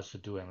for us to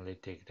do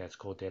analytic. That's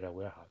called data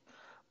warehouse.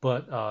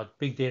 But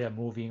big data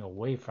moving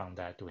away from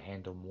that to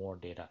handle more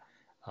data.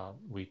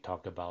 We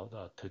talked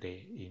about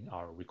today in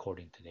our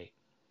recording today.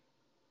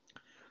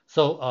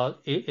 So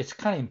it's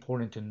kind of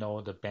important to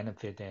know the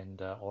benefit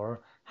and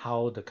or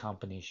how the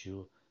company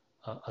should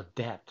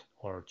adapt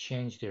or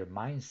change their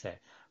mindset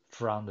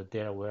from the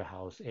data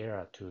warehouse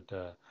era to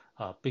the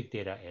big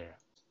data era.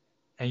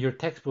 And your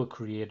textbook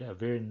create a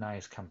very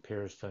nice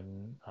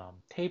comparison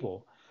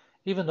table,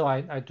 even though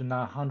I do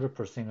not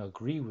 100%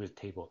 agree with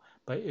table,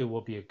 but it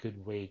will be a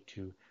good way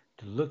to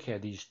look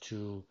at these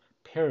two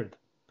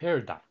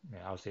paradigm.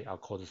 I'll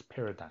call this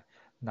paradigm,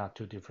 not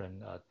two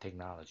different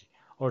technology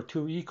or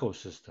two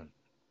ecosystem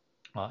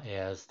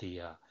as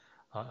the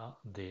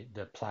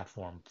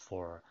platform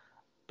for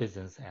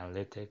business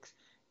analytics,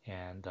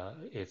 and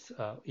it's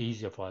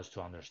easier for us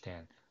to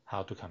understand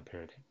how to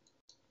compare them.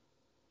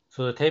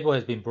 So the table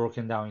has been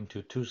broken down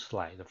into two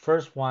slides. The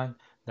first one,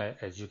 that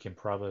as you can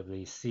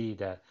probably see,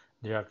 that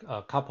there are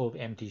a couple of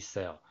empty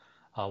cells.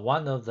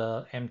 One of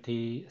the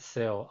empty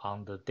cell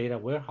on the data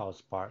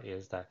warehouse part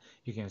is that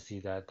you can see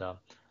that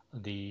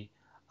the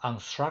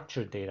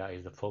unstructured data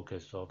is the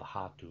focus of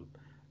Hadoop.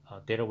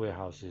 Data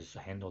warehouse is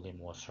handling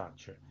more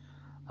structure.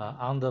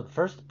 On the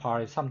first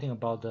part, something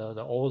about the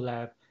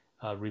OLAP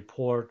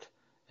report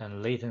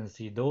and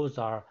latency. Those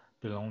are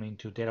belonging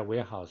to data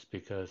warehouse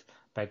because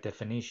by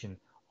definition,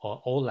 or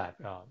OLAP,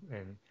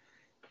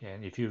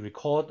 and if you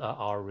recall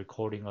our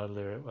recording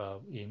earlier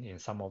in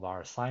some of our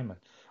assignment,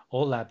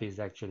 OLAP is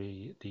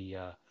actually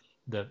the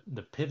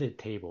pivot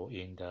table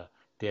in the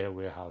data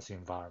warehouse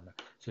environment.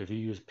 So if you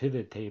use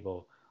pivot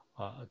table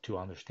to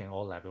understand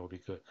OLAP, it will be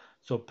good.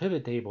 So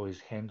pivot table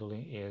is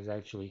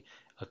actually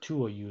a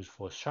tool used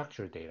for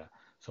structured data.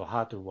 So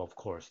Hadoop, of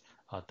course,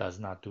 does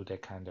not do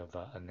that kind of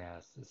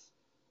analysis.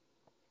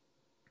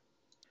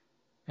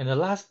 And the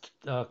last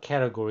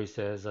category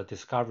says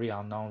discovery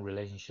unknown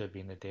relationship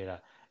in the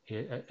data,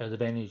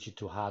 advantage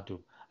to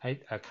Hadoop.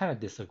 I kind of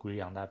disagree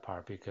on that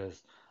part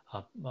because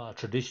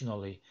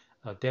traditionally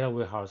data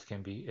warehouse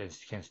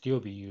can still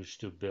be used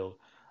to build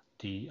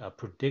the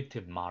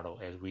predictive model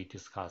as we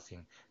discussed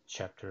in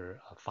chapter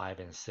 5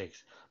 and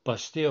 6. But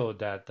still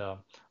that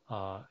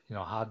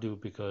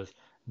Hadoop, because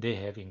they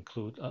have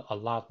include a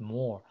lot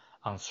more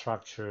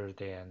unstructured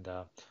and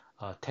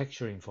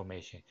texture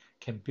information,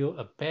 can build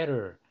a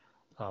better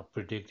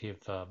predictive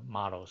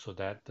model. So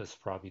that's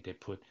probably they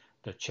put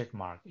the check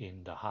mark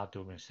in the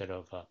Hadoop instead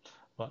of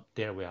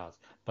data warehouse.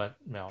 But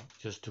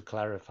just to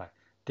clarify,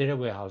 data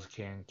warehouse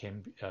can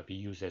be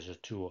used as a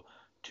tool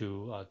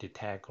to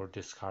detect or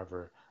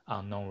discover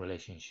unknown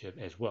relationship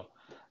as well.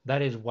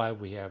 That is why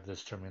we have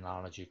this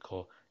terminology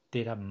called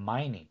data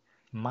mining.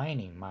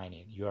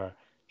 Mining. You are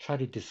trying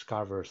to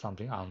discover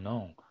something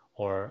unknown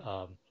or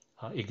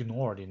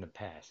ignored in the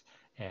past,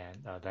 and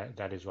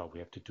that is why we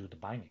have to do the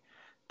mining.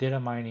 Data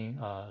mining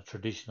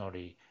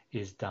traditionally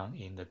is done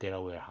in the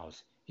data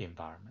warehouse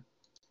environment.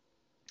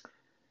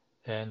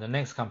 And the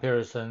next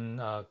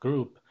comparison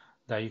group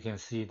that you can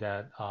see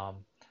that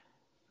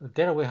the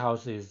data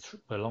warehouse is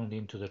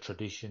belonging to the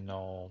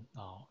traditional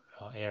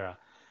era.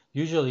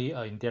 Usually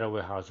in data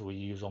warehouse we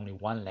use only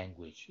one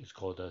language. It's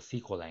called the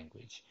SQL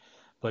language.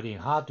 But in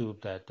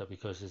Hadoop, that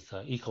because it's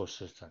an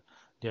ecosystem,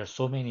 there are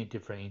so many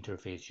different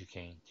interfaces you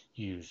can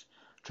use.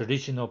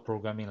 Traditional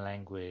programming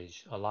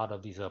language, a lot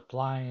of these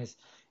appliance,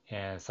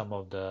 and some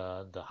of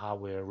the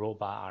hardware,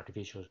 robot,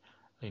 artificial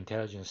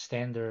intelligence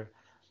standard,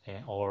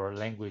 or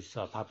language,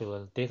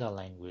 popular data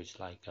language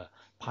like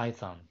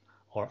Python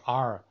or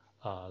R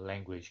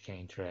language can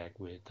interact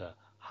with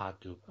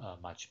Hadoop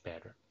much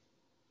better.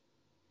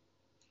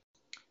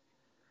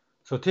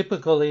 So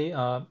typically,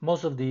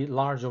 most of the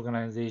large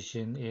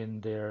organization in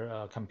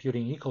their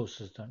computing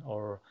ecosystem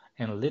or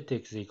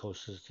analytics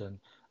ecosystem,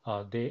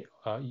 they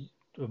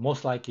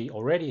most likely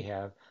already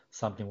have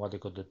something what they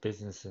call the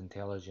business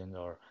intelligence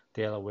or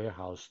data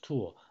warehouse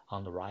tool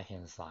on the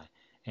right-hand side.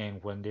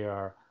 And when they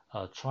are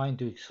trying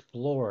to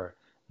explore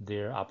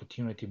their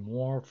opportunity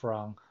more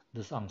from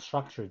this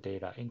unstructured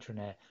data,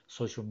 internet,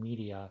 social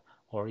media,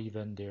 or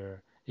even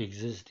their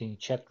existing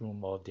chat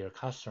room of their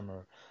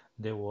customer,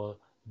 they will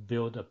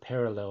build a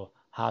parallel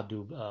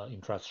Hadoop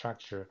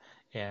infrastructure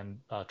and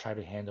try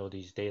to handle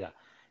these data.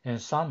 And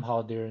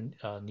somehow there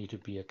need to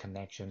be a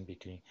connection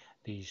between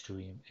these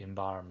two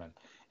environments.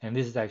 And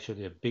this is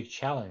actually a big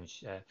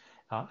challenge.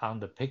 On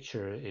the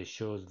picture, it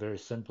shows very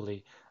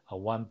simply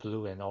one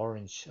blue and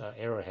orange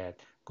arrowhead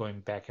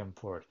going back and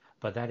forth.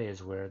 But that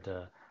is where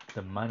the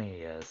money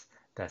is,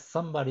 that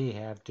somebody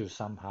have to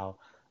somehow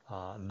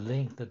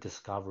link the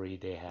discovery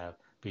they have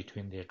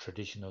between their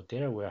traditional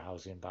data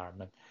warehouse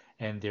environment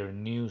and their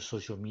new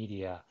social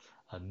media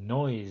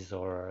noise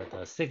or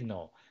the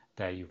signal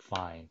that you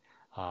find.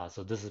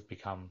 So this has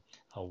become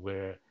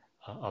where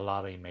a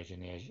lot of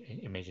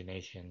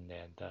imagination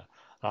and a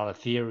lot of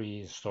theory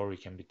and story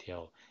can be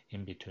told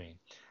in between.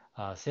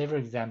 Say for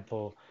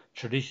example,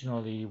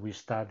 traditionally we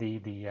study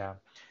the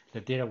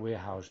data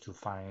warehouse to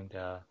find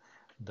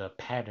the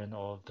pattern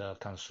of the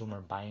consumer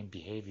buying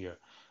behavior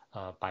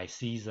by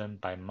season,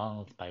 by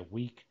month, by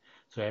week.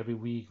 So every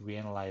week we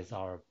analyze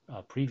our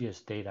previous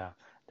data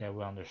that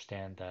we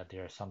understand that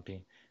there's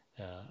something,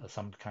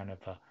 some kind of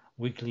a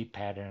weekly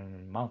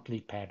pattern,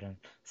 monthly pattern,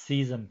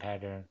 season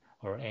pattern,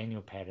 or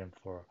annual pattern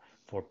for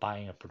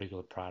buying a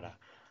particular product.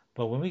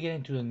 But when we get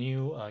into a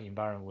new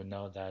environment, we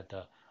know that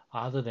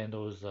other than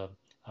those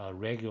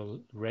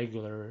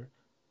regular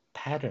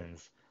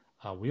patterns,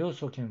 we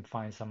also can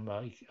find some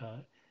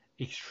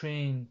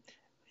extreme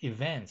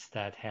events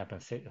that happen.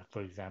 Say,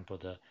 for example,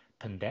 the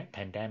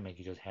pandemic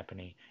just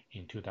happening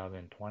in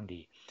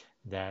 2020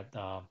 that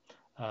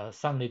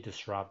suddenly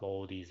disrupt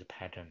all these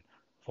patterns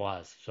for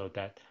us. So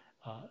that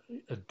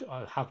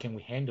how can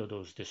we handle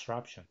those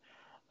disruption?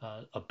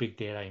 A big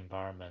data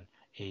environment,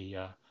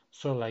 a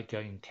sort of like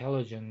an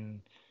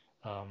intelligent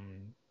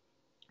um,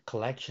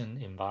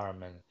 collection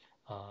environment,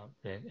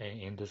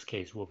 in this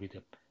case, will be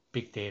the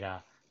big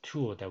data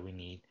tool that we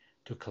need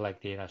to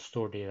collect data,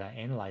 store data,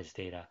 analyze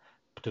data,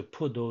 to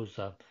put those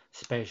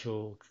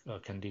special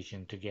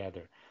conditions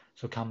together.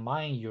 So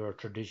combine your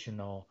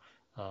traditional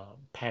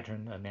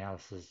pattern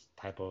analysis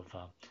type of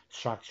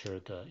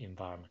structured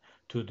environment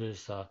to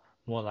this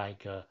more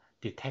like a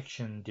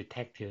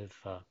detective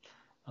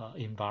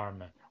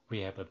environment.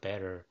 We have a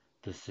better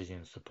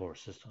decision support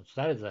system.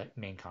 So that is the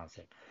main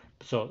concept.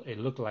 So it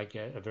looked like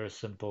a very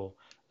simple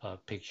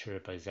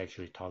picture, but it's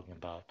actually talking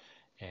about,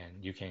 and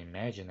you can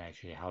imagine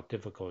actually how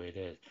difficult it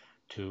is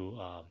to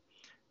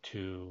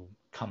to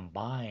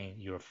combine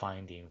your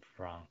finding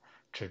from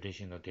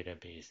traditional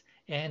database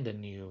and the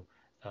new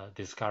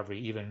discovery,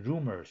 even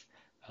rumors,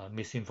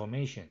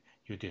 misinformation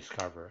you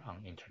discover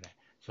on internet.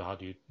 So how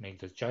do you make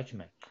the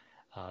judgment?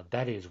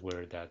 That is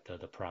where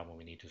the problem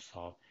we need to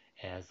solve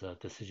as a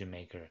decision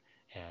maker,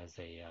 as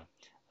a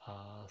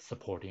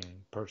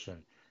supporting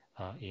person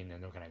in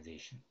an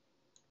organization.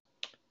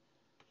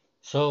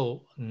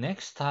 So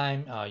next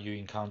time you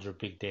encounter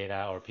big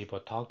data or people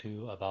talk to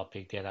you about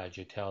big data,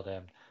 you tell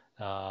them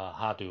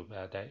how to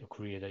that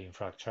create an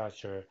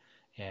infrastructure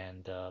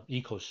and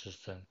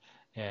ecosystem.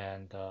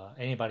 And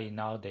anybody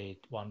now they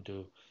want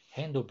to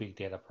handle big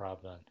data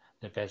problem,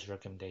 the best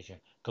recommendation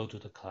go to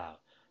the cloud.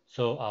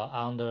 So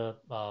on the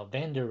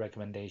vendor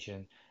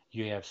recommendation,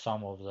 you have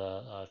some of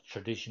the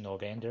traditional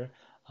vendor,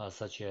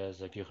 such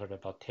as if you heard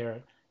about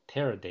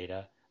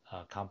Teradata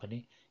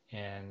company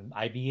and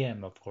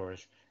IBM, of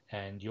course,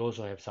 and you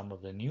also have some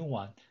of the new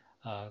one,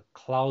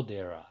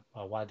 Cloudera.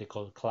 Why they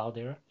call it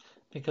Cloudera?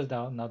 Because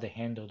now they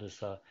handle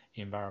this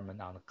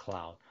environment on the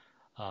cloud.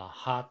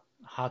 Hot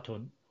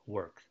to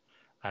work.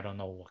 I don't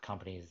know what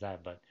company is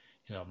that, but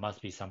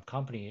must be some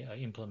company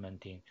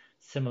implementing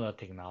similar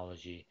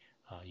technology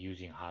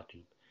using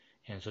Hadoop.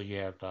 And so you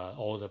have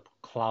all the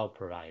cloud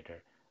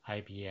provider,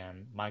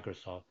 IBM,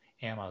 Microsoft,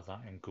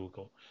 Amazon, and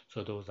Google.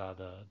 So those are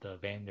the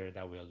vendor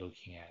that we're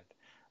looking at.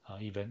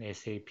 Even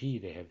SAP,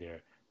 they have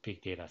their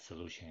big data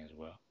solution as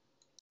well.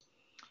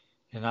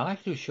 And I'd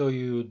like to show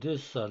you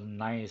this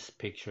nice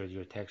picture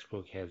your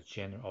textbook has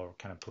or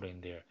kind of put in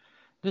there.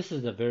 This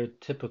is a very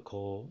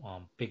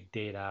typical big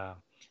data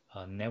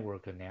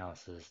network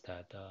analysis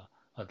that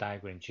a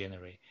diagram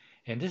generate.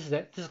 And this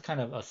is kind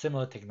of a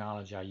similar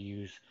technology I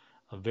use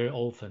very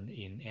often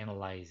in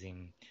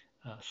analyzing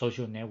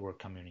social network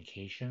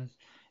communications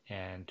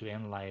and to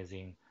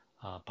analyzing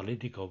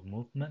political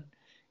movement.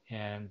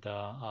 And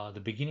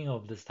the beginning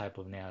of this type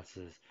of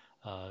analysis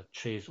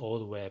trace all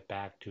the way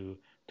back to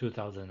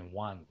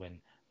 2001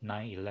 when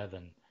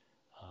 9/11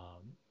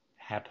 um,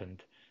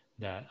 happened,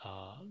 that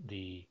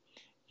the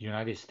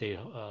United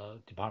States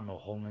Department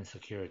of Homeland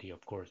Security,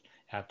 of course,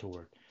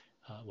 afterward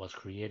was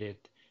created,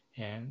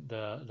 and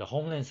the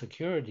Homeland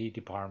Security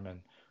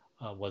Department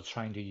was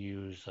trying to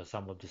use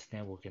some of this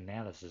network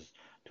analysis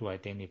to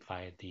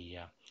identify the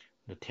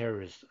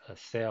terrorist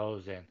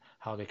cells and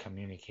how they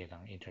communicate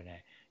on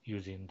internet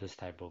using this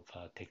type of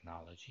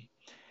technology.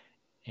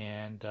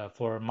 And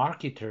for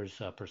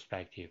marketers'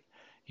 perspective,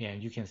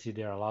 and you can see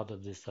there are a lot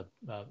of this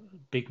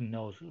big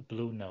nodes,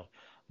 blue node.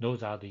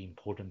 Those are the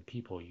important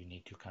people you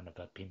need to kind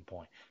of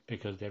pinpoint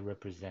because they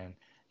represent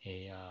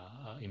a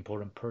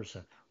important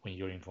person. When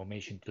your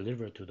information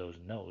delivered to those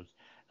nodes,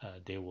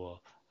 they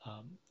will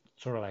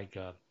sort of like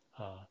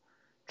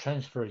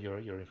transfer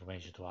your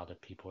information to other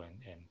people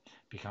and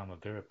become a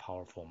very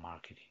powerful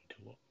marketing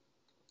tool.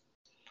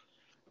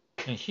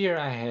 And here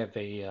I have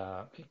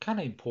a kind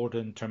of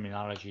important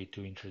terminology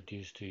to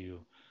introduce to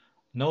you.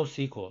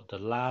 NoSQL, the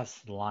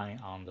last line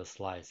on the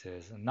slide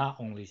says not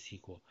only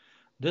SQL.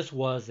 This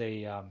was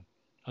a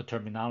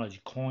terminology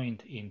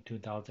coined in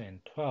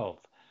 2012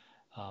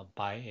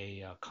 by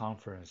a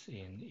conference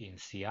in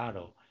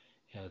Seattle,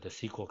 the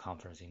SQL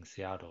conference in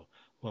Seattle,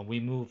 when we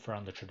moved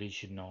from the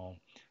traditional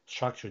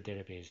structured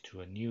database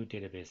to a new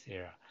database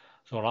era.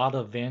 So a lot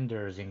of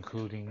vendors,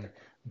 including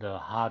the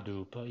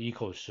Hadoop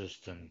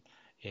ecosystem,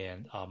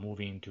 and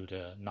moving to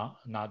the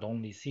not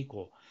only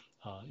SQL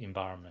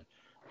environment.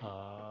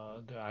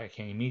 I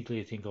can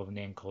immediately think of a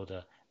name called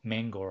the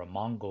Mango or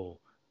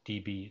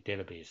MongoDB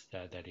database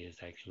that is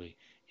actually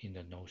in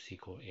the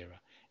NoSQL era.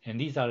 And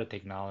these are the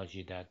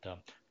technology that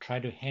try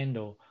to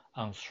handle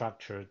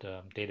unstructured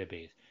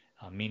database,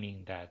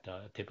 meaning that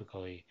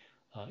typically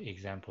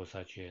examples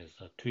such as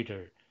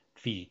Twitter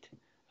feed,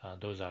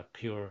 those are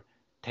pure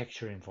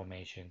texture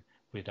information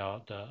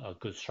without a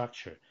good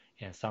structure,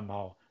 and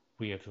somehow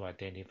we have to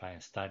identify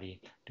and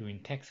study doing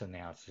text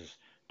analysis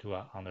to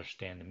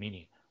understand the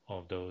meaning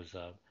of those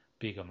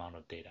big amount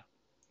of data.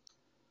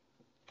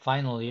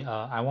 Finally,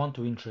 I want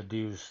to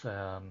introduce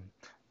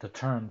the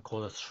term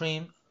called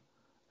stream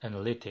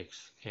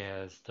analytics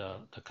as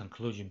the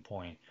conclusion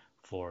point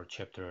for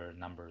chapter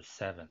number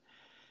 7.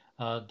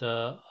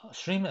 The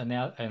stream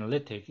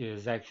analytic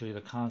is actually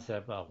the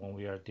concept of when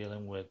we are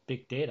dealing with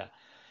big data.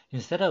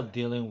 Instead of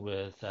dealing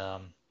with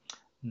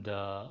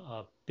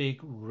the big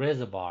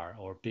reservoir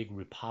or big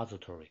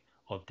repository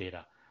of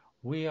data,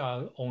 we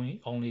are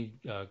only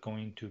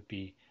going to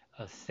be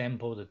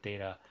sample the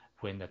data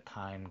when the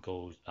time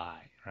goes by,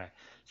 right?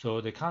 So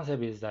the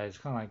concept is that it's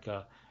kind of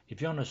like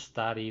if you want to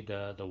study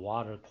the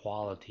water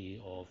quality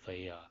of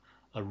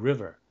a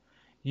river,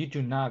 you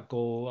do not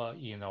go,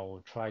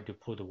 try to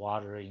put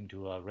water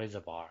into a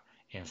reservoir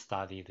and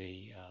study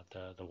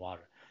the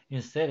water.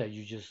 Instead,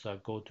 you just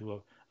go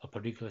to a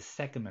particular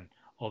segment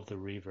of the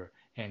river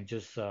and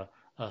just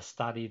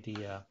study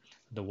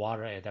the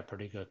water at that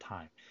particular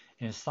time.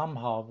 And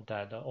somehow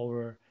that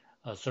over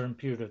a certain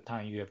period of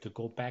time, you have to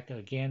go back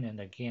again and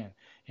again.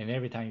 And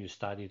every time you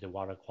study the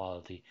water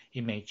quality,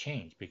 it may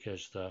change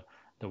because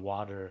the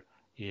water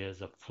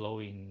is a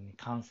flowing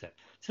concept,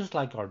 just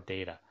like our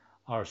data.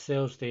 Our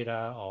sales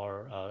data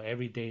or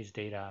everyday's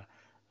data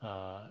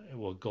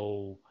will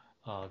go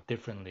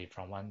differently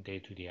from one day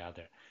to the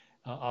other.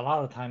 A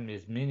lot of time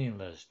is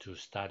meaningless to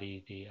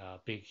study the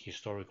big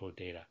historical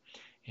data,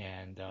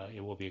 and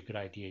it will be a good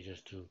idea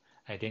just to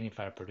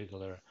identify a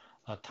particular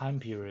time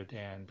period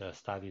and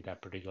study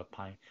that particular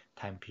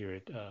time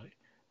period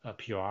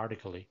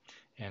periodically,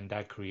 and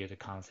that creates a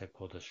concept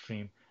called the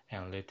stream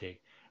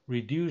analytic.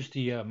 Reduce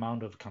the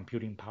amount of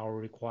computing power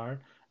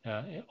required,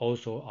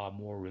 also are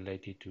more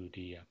related to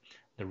the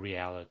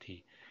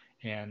reality.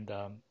 And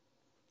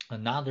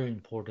another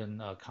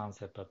important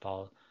concept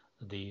about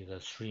the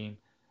stream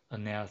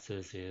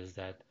analysis is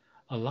that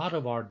a lot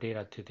of our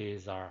data today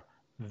are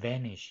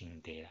vanishing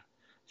data.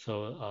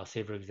 So,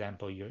 say for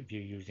example, if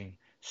you're using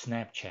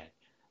Snapchat,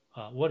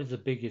 what is the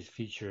biggest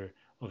feature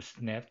of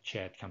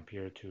Snapchat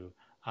compared to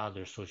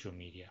other social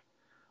media?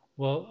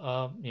 Well,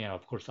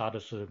 of course, other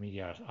social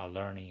media are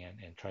learning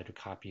and try to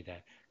copy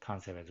that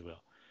concept as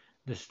well.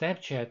 The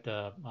Snapchat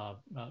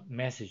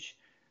message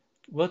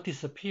will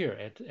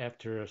disappear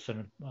after a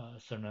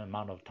certain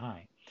amount of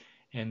time,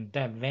 and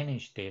that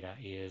vanished data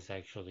is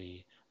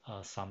actually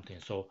something.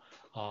 So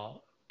uh,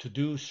 to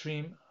do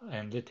stream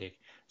analytic,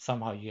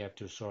 somehow you have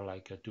to sort of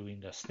like doing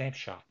the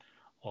snapshot,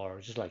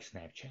 or just like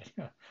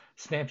Snapchat,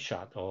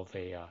 snapshot of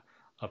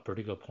a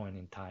particular point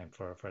in time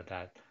for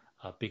that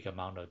big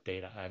amount of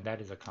data, and that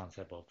is a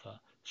concept of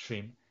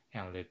stream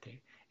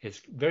analytic.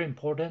 It's very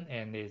important,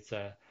 and it's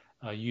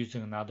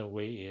using another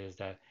way is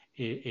that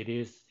it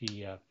is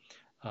the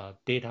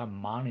data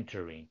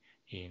monitoring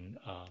in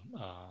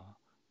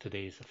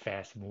today's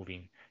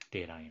fast-moving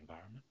data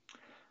environment.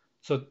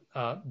 So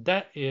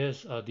that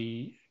is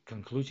the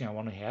conclusion I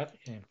want to have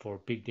for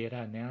big data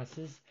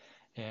analysis.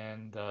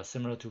 And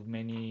similar to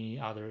many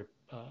other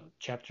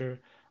chapter,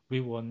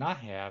 we will not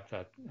have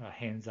a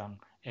hands-on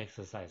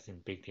exercise in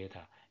big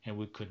data, and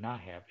we could not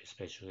have,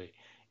 especially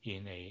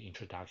in a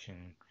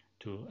introduction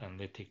to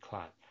analytic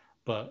class.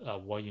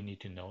 But what you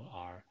need to know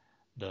are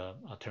the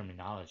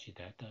terminology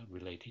that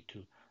related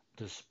to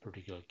this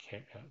particular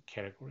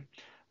category.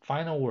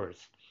 Final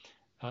words.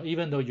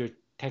 Even though your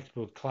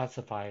textbook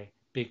classify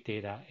big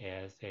data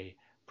as a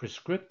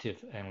prescriptive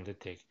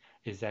analytic,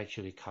 is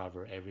actually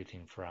cover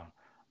everything from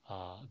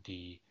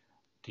the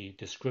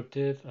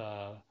descriptive,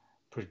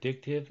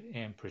 predictive,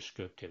 and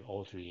prescriptive,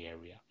 all three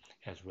area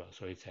as well.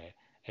 So it's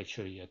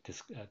actually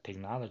a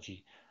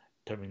technology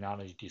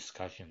terminology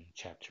discussion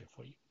chapter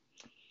for you.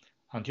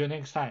 Until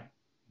next time,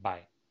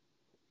 bye.